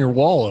them what's on your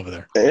wall over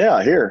there?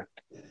 Yeah, here.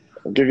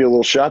 I'll give you a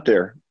little shot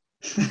there.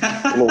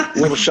 A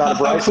little shot of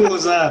Bryson. How cool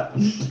is that?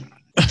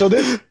 So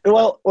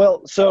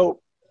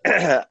so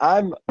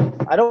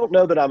I don't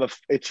know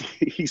that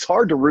he's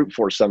hard to root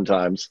for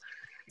sometimes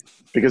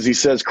because he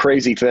says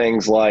crazy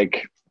things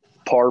like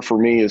par for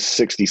me is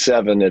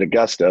 67 at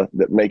Augusta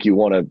that make you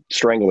want to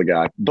strangle a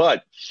guy.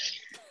 But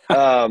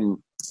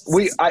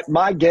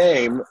my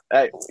game,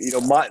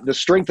 the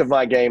strength of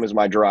my game is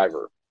my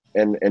driver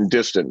and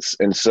distance.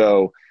 And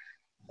so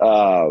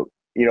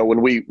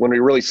when we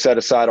really set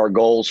aside our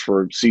goals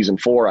for season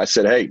 4, I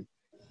said, hey,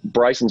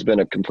 Bryson's been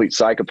a complete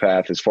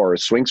psychopath as far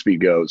as swing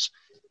speed goes.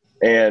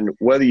 And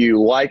whether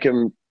you like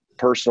him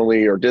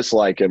personally or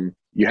dislike him,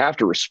 you have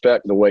to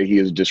respect the way he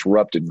has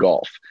disrupted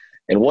golf.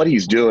 And what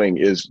he's doing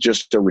is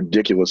just a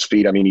ridiculous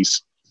feat. I mean,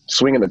 he's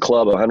swinging the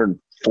club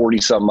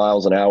 140-some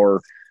miles an hour.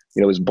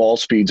 His ball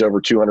speed's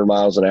over 200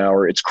 miles an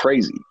hour. It's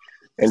crazy.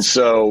 And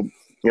so,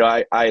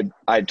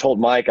 I told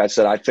Mike, I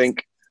said, I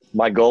think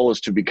my goal is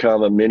to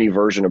become a mini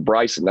version of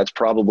Bryson. That's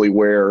probably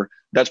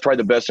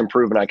the best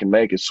improvement I can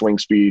make is swing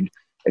speed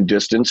and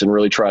distance and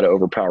really try to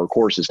overpower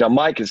courses. Now,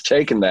 Mike has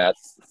taken that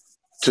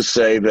to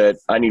say that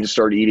I need to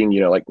start eating,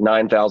 like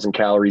 9,000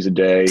 calories a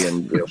day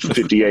and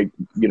 58,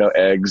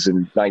 eggs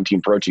and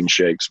 19 protein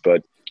shakes.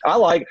 But I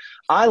like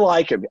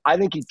him. I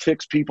think he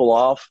ticks people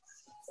off,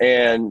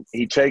 and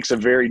he takes a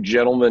very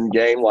gentleman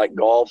game like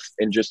golf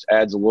and just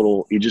adds a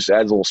little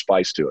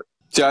spice to it.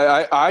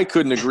 I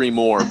couldn't agree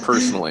more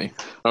personally.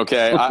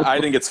 Okay.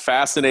 I think it's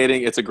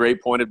fascinating. It's a great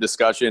point of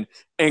discussion,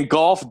 and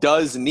golf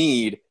does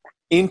need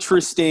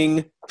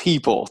interesting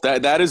people.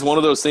 That is one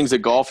of those things that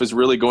golf is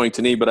really going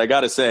to need. But I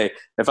got to say,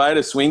 if I had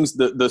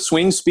the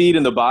swing speed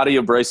and the body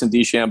of Bryson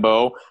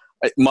DeChambeau,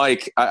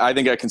 Mike, I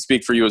think I can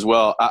speak for you as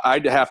well.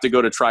 I'd have to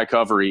go to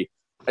Tricovery,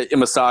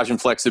 massage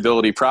and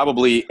flexibility,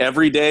 probably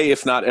every day,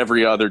 if not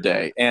every other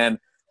day. And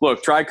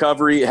look,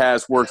 Tricovery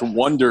has worked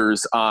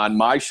wonders on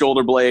my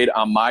shoulder blade,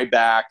 on my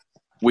back.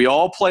 We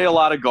all play a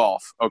lot of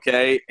golf,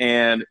 okay?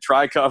 And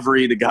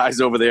Tricovery, the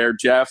guys over there,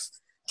 Jeff,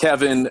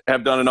 Kevin,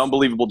 have done an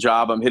unbelievable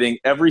job. I'm hitting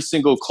every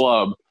single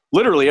club,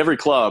 literally every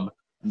club,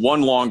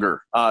 one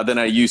longer than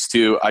I used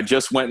to. I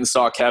just went and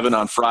saw Kevin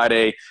on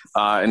Friday,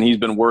 and he's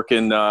been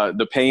working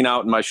the pain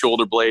out in my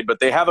shoulder blade. But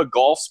they have a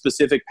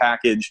golf-specific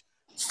package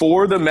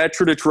for the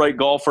Metro Detroit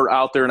golfer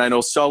out there. And I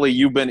know, Sully,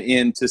 you've been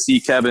in to see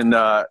Kevin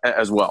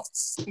as well.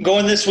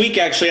 Going this week,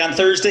 actually, on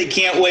Thursday.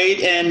 Can't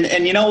wait.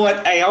 And you know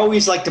what? I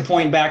always like to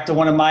point back to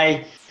one of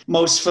my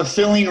most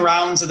fulfilling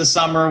rounds of the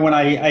summer when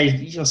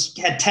I just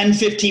had 10,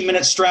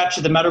 15-minute stretch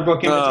of the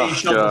Meadowbrook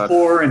Invitational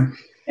before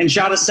and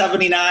shot a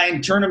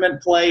 79,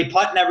 tournament play,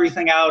 putting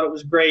everything out. It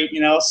was great,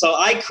 So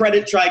I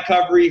credit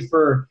Tricovery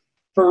for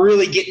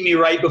really getting me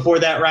right before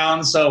that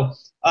round. So,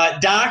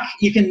 Doc,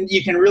 you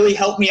can really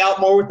help me out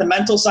more with the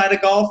mental side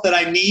of golf that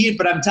I need,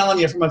 but I'm telling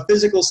you, from a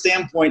physical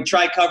standpoint,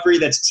 Tricovery,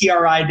 that's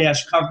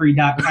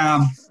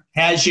tri-covery.com,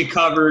 has you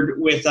covered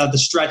with the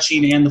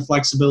stretching and the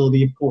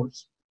flexibility, of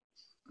course.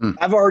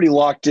 I've already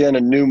locked in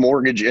a new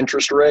mortgage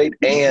interest rate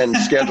and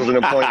scheduled an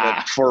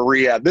appointment for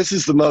rehab. This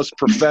is the most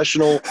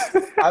professional.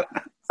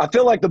 I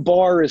feel like the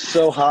bar is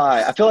so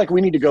high. I feel like we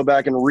need to go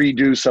back and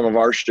redo some of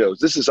our shows.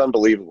 This is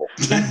unbelievable.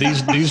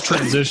 These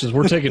transitions,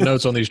 we're taking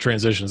notes on these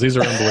transitions. These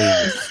are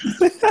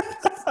unbelievable.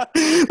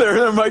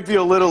 There might be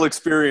a little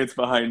experience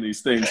behind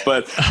these things,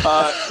 but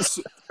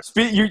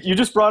you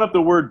just brought up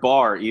the word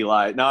bar,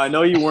 Eli. Now, I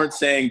know you weren't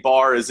saying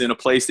bar is in a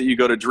place that you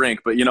go to drink,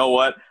 but you know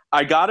what?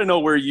 I got to know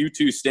where you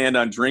two stand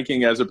on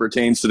drinking as it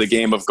pertains to the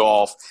game of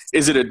golf.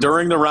 Is it a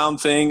during the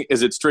round thing?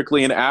 Is it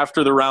strictly an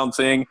after the round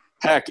thing?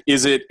 Heck,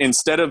 is it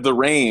instead of the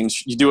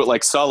range, you do it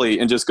like Sully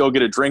and just go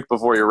get a drink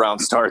before your round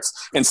starts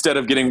instead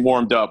of getting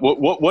warmed up?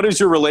 What is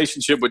your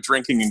relationship with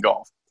drinking in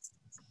golf?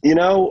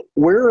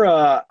 We're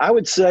I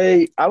would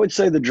say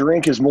the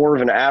drink is more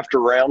of an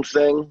after round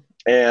thing,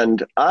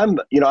 and I'm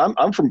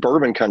from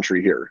bourbon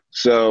country here,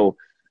 so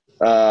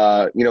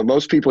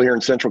most people here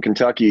in Central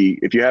Kentucky,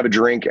 if you have a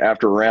drink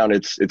after a round,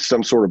 it's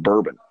some sort of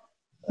bourbon.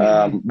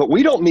 But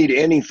we don't need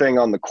anything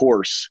on the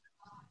course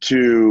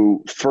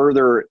to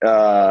further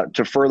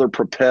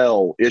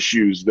propel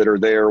issues that are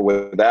there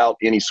without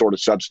any sort of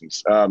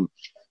substance.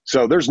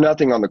 So there's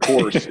nothing on the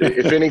course.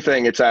 If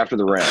anything, it's after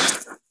the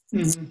round.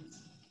 Mm-hmm.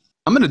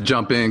 I'm going to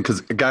jump in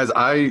because, guys,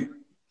 I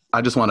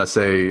just want to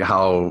say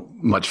how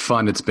much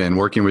fun it's been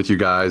working with you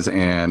guys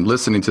and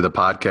listening to the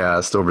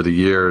podcast over the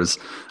years.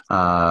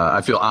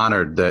 I feel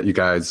honored that you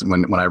guys,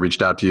 when I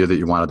reached out to you, that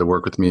you wanted to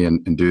work with me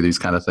and do these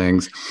kind of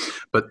things.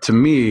 But to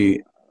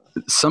me,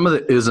 some of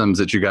the isms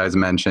that you guys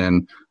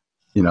mention,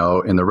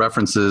 in the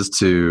references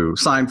to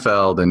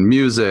Seinfeld and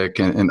music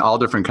and all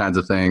different kinds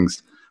of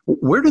things,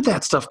 where did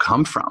that stuff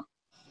come from?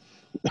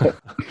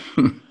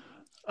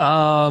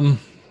 All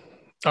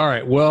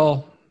right.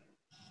 Well,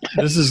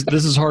 this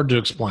is hard to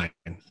explain,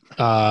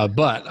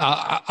 but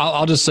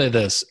I'll just say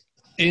this: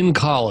 in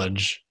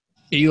college,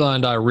 Eli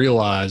and I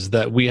realized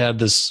that we had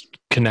this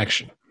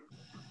connection,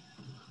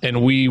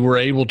 and we were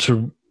able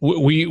to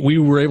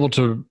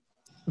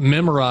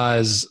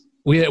memorize.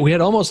 We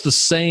had almost the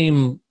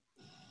same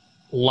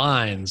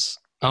lines.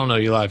 I don't know,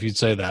 Eli, if you'd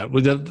say that.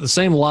 We had the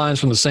same lines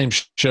from the same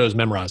shows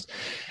memorized,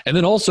 and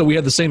then also we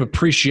had the same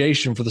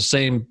appreciation for the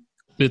same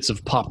bits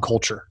of pop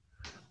culture.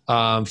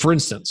 For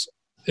instance,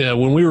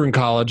 when we were in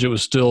college, it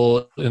was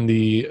still in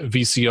the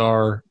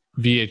VCR,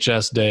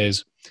 VHS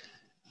days,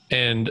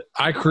 and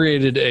I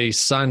created a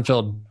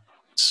Seinfeld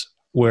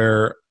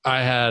where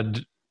I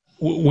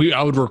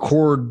would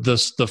record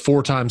the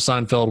 4 times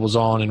Seinfeld was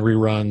on in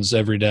reruns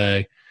every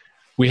day.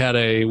 We had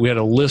a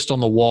list on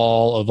the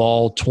wall of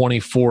all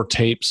 24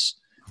 tapes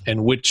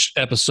and which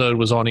episode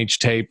was on each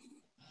tape.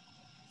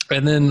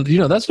 And then,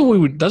 that's what we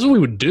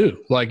would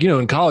do. Like,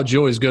 in college, you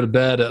always go to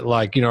bed at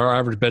our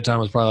average bedtime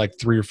was probably like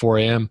 3 or 4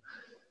 a.m.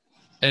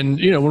 And,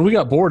 when we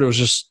got bored, it was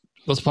just,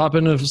 let's pop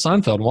into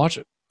Seinfeld and watch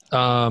it.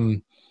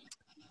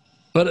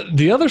 But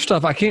the other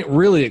stuff I can't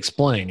really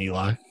explain,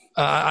 Eli.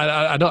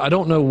 I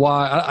don't know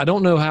why. I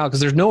don't know how, because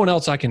there's no one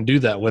else I can do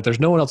that with. There's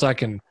no one else I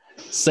can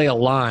say a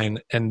line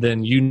and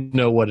then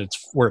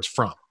where it's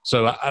from.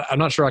 So I'm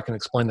not sure I can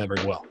explain that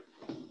very well.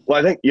 Well,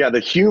 I think, the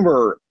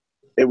humor,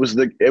 it was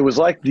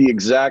like the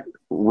exact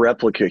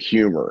replica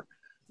humor,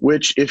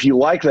 which if you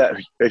like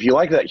that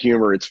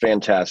humor, it's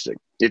fantastic.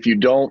 If you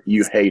don't,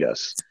 you hate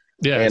us.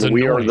 Yeah, and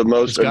we are the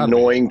most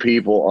annoying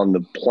people on the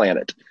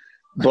planet.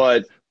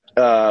 But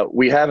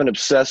we have an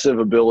obsessive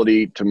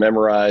ability to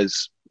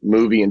memorize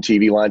movie and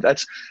TV lines.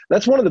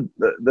 That's one of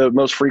the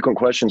most frequent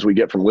questions we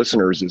get from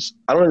listeners is,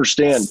 I don't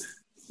understand.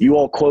 You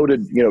all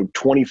quoted,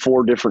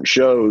 24 different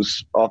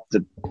shows off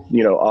the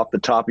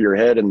top of your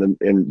head. And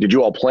did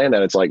you all plan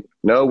that? It's like,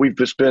 no, we've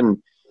just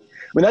been,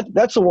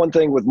 that's the one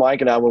thing with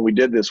Mike and I, when we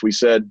did this, we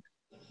said,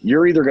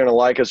 you're either going to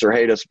like us or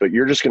hate us, but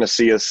you're just going to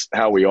see us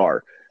how we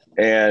are.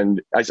 And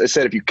as I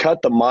said, if you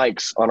cut the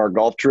mics on our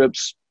golf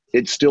trips,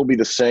 it'd still be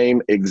the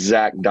same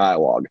exact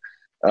dialogue.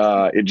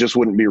 It just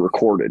wouldn't be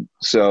recorded.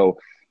 So,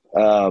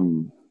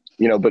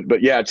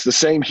 but yeah, it's the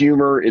same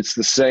humor. It's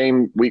the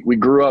same. We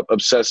grew up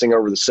obsessing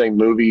over the same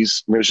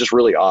movies. It was just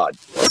really odd.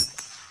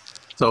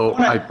 So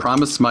I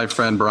promised my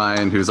friend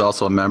Brian, who's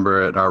also a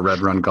member at our Red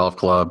Run Golf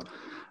Club,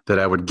 that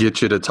I would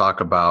get you to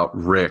talk about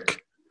Rick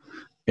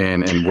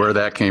and where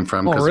that came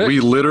from, because we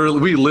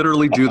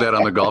literally do that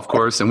on the golf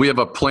course, and we have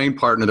a playing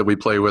partner that we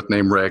play with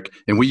named Rick,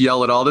 and we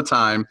yell it all the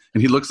time,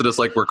 and he looks at us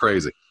like we're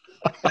crazy.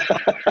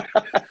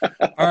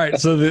 All right,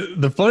 so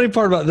the funny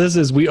part about this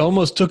is we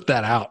almost took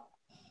that out.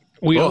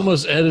 We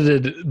almost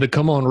edited the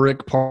 "Come on,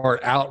 Rick"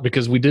 part out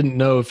because we didn't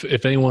know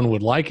if anyone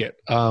would like it,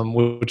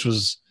 which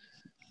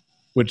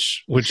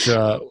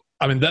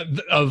I mean,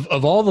 that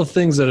of all the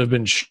things that have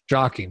been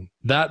shocking,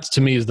 that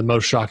to me is the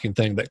most shocking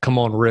thing. That "Come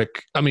on,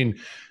 Rick." I mean,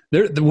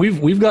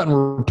 we've gotten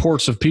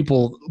reports of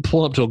people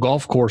pulling up to a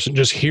golf course and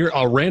just hear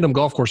a random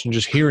golf course and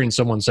just hearing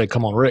someone say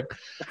 "Come on, Rick,"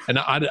 and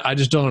I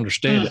just don't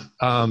understand it.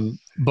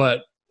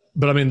 But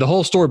I mean, the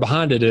whole story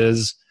behind it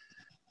is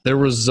there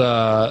was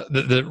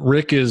that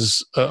Rick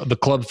is the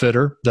club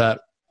fitter that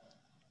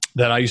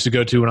I used to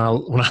go to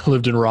when I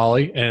lived in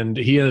Raleigh, and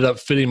he ended up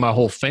fitting my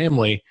whole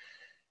family,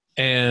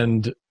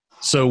 and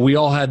so we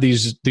all had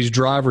these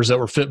drivers that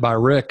were fit by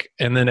Rick,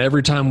 and then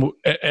every time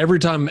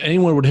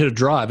anyone would hit a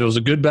drive, it was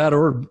a good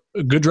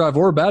drive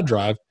or a bad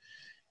drive,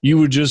 you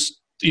would just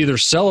either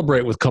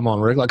celebrate with "Come on,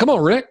 Rick," like "Come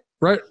on, Rick,"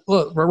 right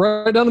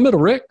down the middle,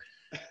 Rick,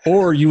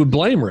 or you would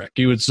blame Rick.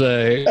 You would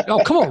say, "Oh,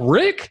 come on,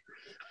 Rick.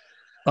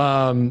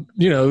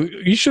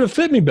 You should have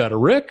fit me better,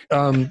 Rick."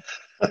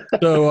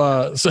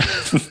 So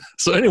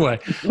anyway,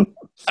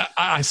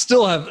 I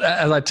still have,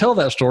 as I tell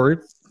that story,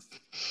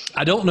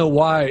 I don't know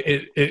why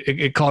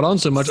it caught on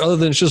so much, other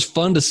than it's just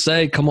fun to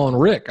say "Come on,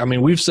 Rick." I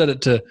mean, we've said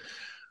it to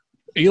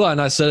Eli,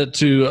 and I said it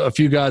to a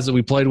few guys that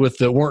we played with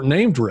that weren't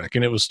named Rick,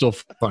 and it was still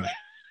funny.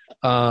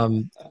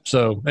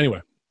 So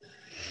anyway,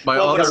 my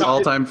other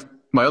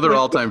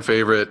all-time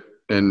favorite,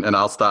 and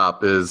I'll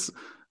stop, is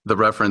the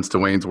reference to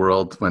Wayne's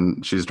World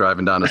when she's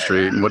driving down the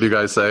street. And what do you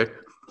guys say?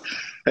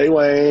 Hey,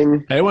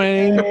 Wayne. Hey,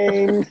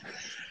 Wayne.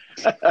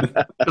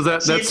 Because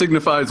that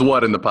signifies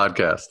what in the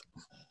podcast?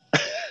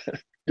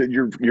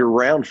 Your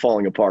round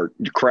falling apart.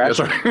 You crashed.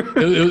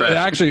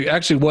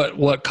 Actually,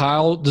 what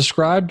Kyle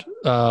described,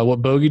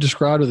 what Bogey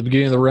described at the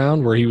beginning of the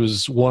round, where he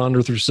was 1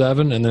 under through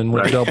 7, and then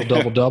went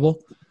double.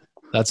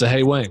 That's a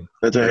 "Hey, Wayne."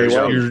 That's a "Hey,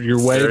 Wayne."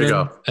 You're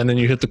waving, and then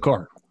you hit the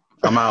car.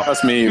 I'm out.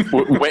 Trust me,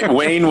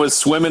 Wayne was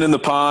swimming in the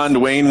pond.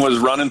 Wayne was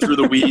running through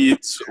the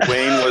weeds.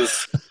 Wayne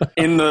was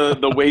in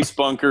the waste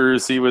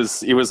bunkers. He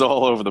was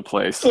all over the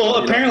place.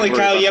 Well, apparently,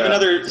 Kyle, you have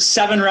another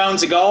 7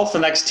 rounds of golf the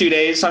next 2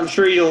 days. So I'm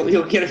sure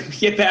you'll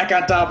get back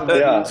on top of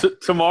it. Yeah.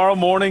 Tomorrow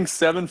morning,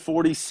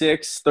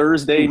 7:46.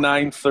 Thursday,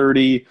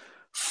 9:30.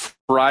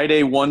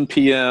 Friday, 1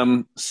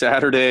 p.m.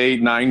 Saturday,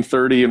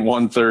 9:30 and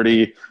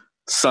 1:30.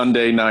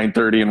 Sunday,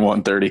 9:30 and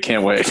 1:30.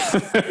 Can't wait.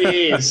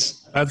 Jeez.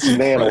 That's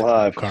man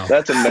alive.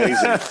 That's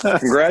amazing.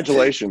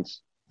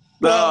 Congratulations.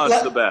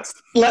 It's the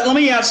best. Let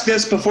me ask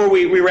this before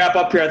we wrap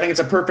up here. I think it's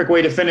a perfect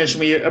way to finish.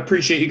 We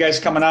appreciate you guys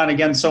coming on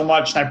again so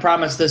much. And I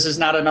promise this is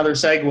not another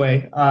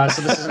segue.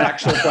 So this is an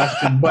actual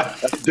question. But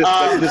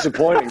that's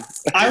disappointing.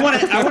 I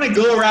want to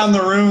go around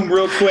the room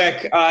real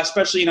quick,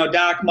 especially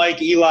Doc,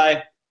 Mike,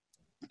 Eli.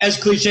 As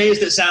cliche as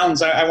it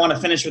sounds, I want to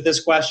finish with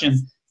this question.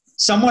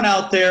 Someone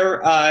out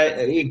there,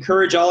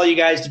 encourage all of you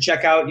guys to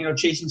check out,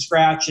 Chasing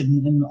Scratch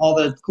and all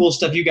the cool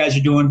stuff you guys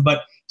are doing.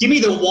 But give me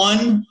the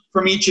one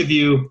from each of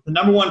you, the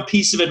number one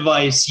piece of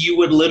advice you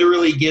would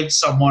literally give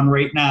someone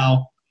right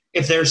now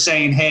if they're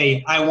saying,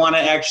 "Hey, I want to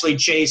actually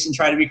chase and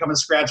try to become a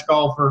scratch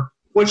golfer."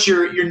 What's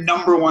your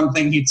number one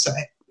thing you'd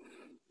say?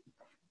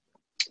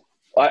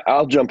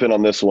 I'll jump in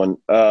on this one.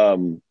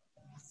 The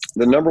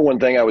number one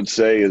thing I would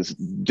say is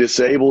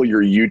disable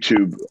your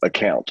YouTube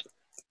account.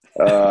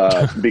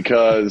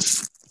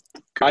 because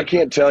I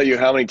can't tell you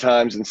how many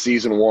times in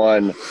season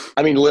 1,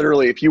 I mean,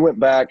 literally, if you went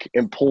back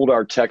and pulled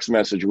our text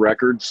message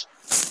records,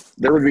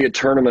 there would be a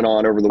tournament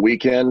on over the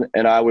weekend,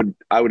 and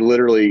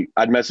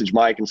I'd message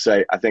Mike and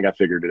say, I think I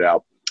figured it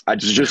out. I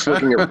was just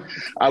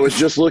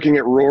looking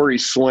at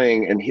Rory's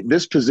swing, and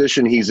this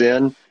position he's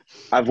in,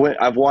 I've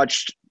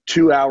watched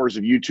 2 hours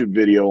of YouTube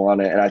video on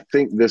it, and I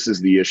think this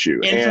is the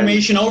issue.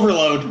 Information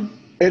overload.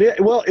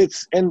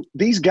 And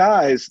these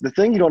guys, the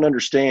thing you don't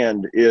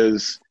understand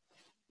is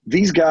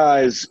these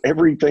guys,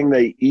 everything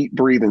they eat,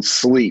 breathe, and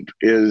sleep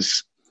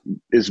is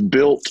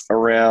built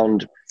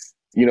around,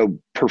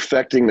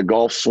 perfecting the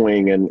golf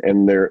swing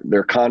and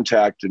their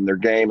contact and their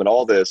game and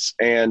all this.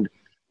 And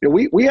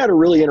we had a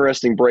really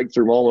interesting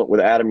breakthrough moment with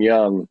Adam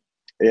Young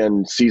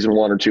in season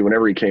 1 or 2,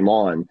 whenever he came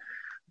on.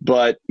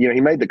 But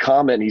he made the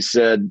comment. He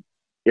said,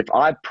 "If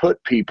I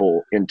put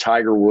people in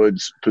Tiger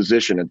Woods'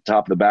 position at the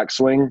top of the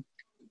backswing,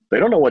 they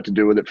don't know what to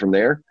do with it from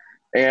there,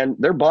 and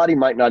their body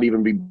might not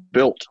even be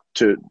built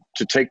to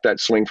take that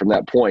swing from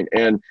that point."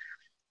 And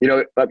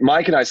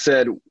Mike and I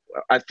said,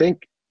 I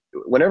think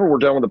whenever we're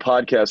done with the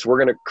podcast, we're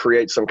going to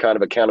create some kind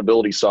of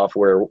accountability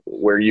software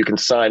where you can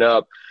sign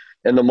up,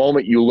 and the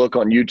moment you look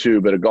on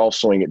YouTube at a golf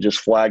swing, it just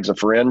flags a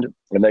friend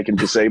and they can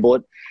disable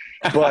it.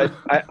 But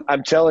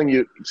I'm telling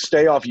you,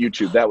 stay off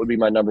YouTube. That would be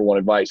my number one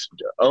advice.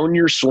 Own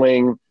your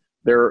swing.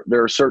 There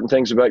are certain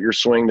things about your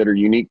swing that are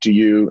unique to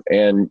you,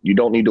 and you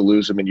don't need to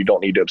lose them, and you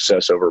don't need to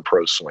obsess over a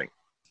pro swing.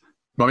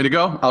 Want me to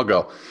go? I'll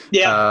go.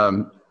 Yeah.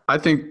 I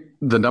think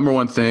the number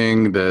one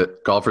thing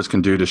that golfers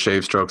can do to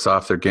shave strokes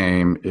off their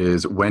game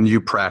is when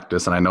you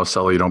practice, and I know,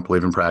 Sully, you don't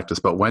believe in practice,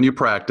 but when you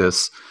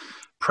practice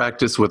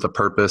with a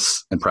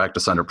purpose and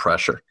practice under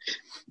pressure.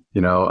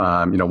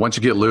 Once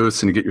you get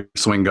loose and you get your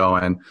swing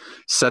going,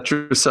 set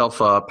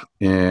yourself up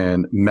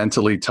in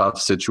mentally tough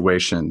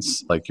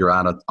situations. Like you're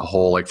on a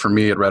hole. Like for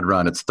me at Red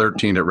Run, it's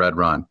 13 at Red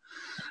Run.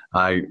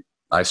 I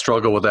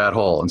struggle with that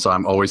hole, and so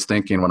I'm always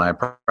thinking when I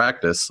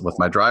practice with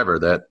my driver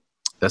that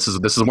this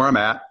is where I'm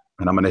at,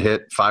 and I'm going to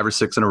hit 5 or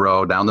 6 in a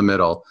row down the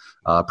middle,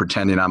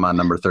 pretending I'm on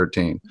number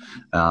 13.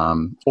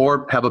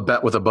 Or have a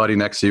bet with a buddy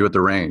next to you at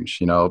the range.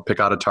 Pick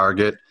out a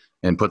target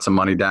and put some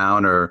money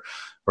down, or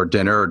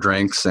dinner or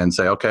drinks, and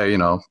say, okay,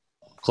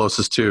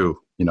 closest to,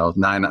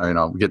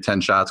 9, get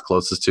 10 shots,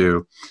 closest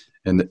to.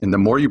 And the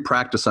more you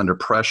practice under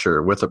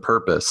pressure with a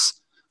purpose,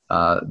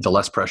 the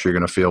less pressure you're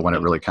going to feel when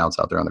it really counts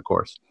out there on the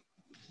course.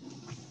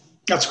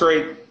 That's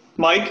great.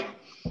 Mike?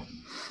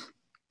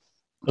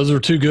 Those are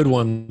 2 good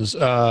ones.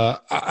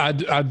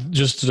 I'd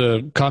just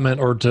to comment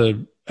or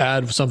to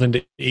add something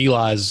to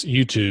Eli's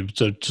YouTube.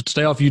 So to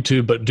stay off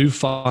YouTube, but do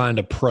find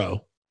a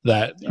pro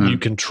that you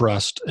can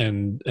trust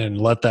and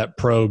let that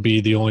pro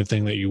be the only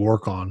thing that you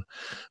work on.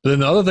 But then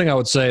the other thing I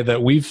would say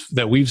that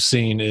we've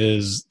seen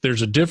is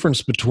there's a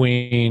difference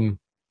between,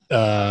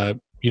 in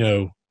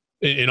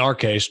our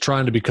case,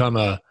 trying to become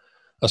a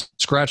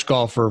scratch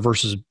golfer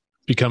versus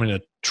becoming a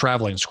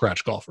traveling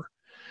scratch golfer.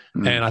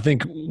 And I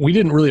think we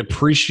didn't really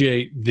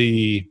appreciate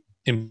the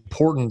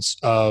importance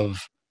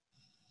of,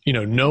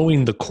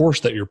 knowing the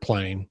course that you're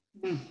playing.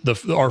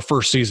 Our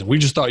first season, we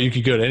just thought you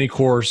could go to any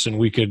course and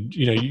we could,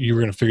 you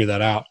were going to figure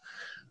that out.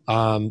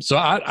 So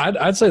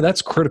I'd say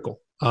that's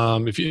critical.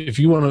 If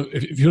you want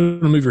to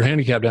move your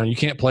handicap down, you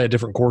can't play a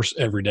different course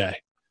every day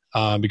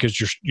because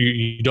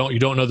you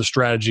don't know the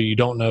strategy, you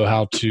don't know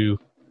how to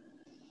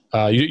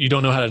you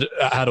don't know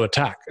how to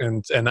attack,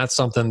 and that's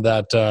something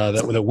that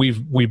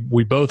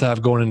we both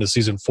have going into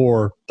season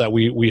 4 that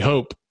we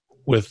hope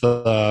with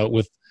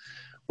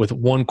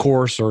one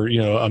course or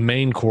a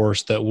main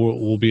course that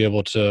we'll be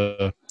able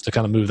to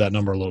kind of move that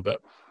number a little bit.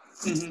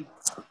 Mm-hmm.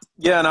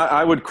 Yeah, and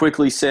I would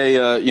quickly say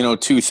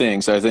 2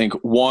 things. I think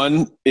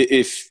 1,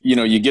 if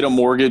you get a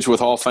mortgage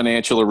with Hall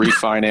Financial or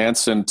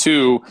refinance, and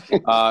 2,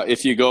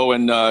 if you go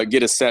and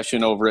get a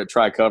session over at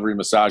Tri-Covery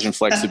Massage and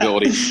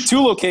Flexibility,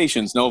 2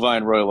 locations, Novi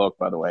and Royal Oak,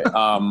 by the way.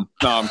 No,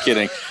 I'm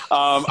kidding.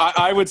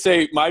 I would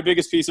say my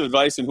biggest piece of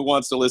advice, and who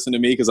wants to listen to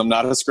me because I'm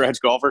not a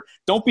scratch golfer,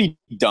 don't be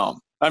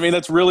dumb. I mean,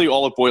 that's really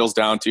all it boils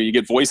down to. You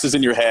get voices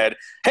in your head.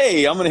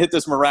 Hey, I'm going to hit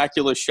this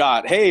miraculous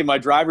shot. Hey, my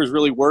driver's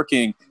really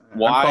working.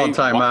 Why? I'm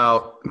calling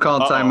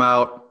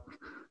timeout.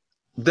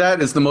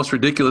 That is the most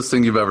ridiculous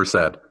thing you've ever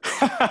said.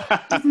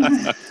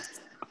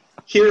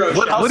 Hero.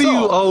 What do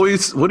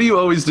you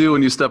always do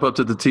when you step up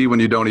to the tee when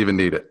you don't even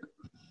need it?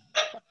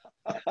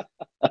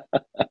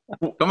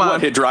 Come on,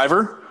 hit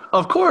driver.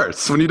 Of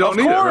course, when you don't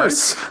need it, right?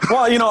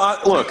 Well,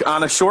 look,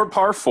 on a short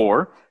par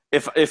 4,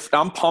 if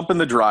I'm pumping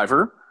the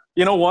driver,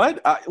 you know what?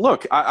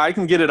 I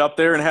can get it up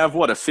there and have a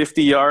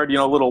 50-yard,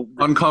 little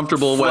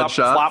uncomfortable wedge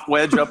shot, flop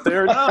wedge up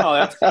there.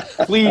 No,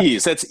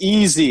 please, that's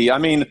easy. I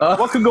mean,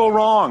 what could go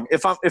wrong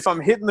if I'm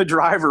hitting the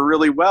driver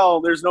really well?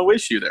 There's no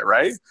issue there,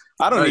 right?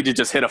 I don't need to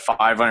just hit a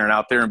 5-iron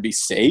out there and be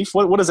safe.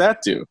 What does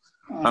that do?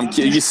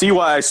 You see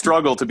why I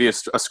struggle to be a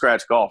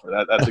scratch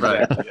golfer. That's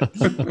exactly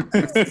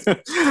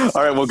it.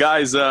 All right, well,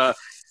 guys.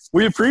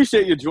 We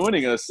appreciate you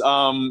joining us.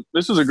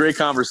 This was a great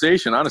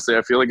conversation. Honestly,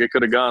 I feel like it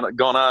could have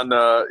gone on,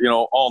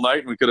 all night,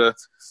 and we could have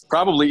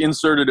probably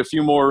inserted a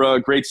few more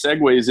great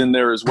segues in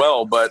there as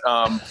well. But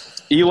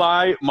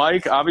Eli,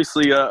 Mike,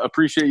 obviously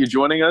appreciate you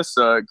joining us.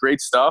 Great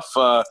stuff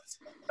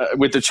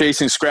with the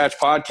Chasing Scratch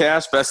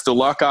podcast. Best of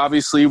luck,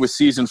 obviously, with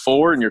season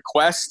 4 and your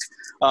quest,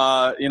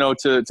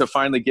 to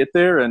finally get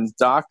there. And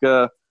Doc,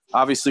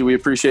 obviously, we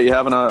appreciate you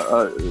having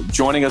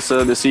joining us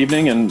this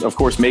evening, and of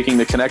course, making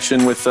the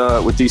connection with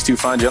these two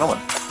fine gentlemen.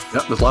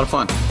 Yep, it was a lot of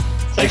fun.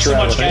 Thanks so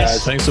much,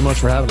 guys. Thanks so much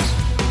for having us.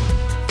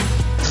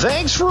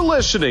 Thanks for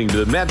listening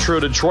to the Metro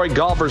Detroit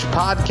Golfers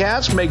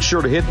Podcast. Make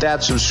sure to hit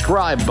that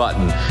subscribe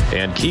button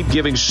and keep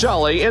giving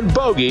Sully and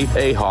Bogey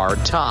a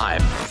hard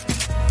time.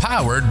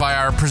 Powered by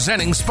our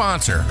presenting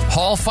sponsor,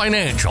 Hall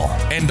Financial,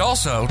 and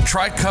also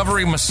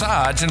Tri-Covery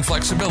Massage and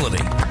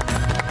Flexibility.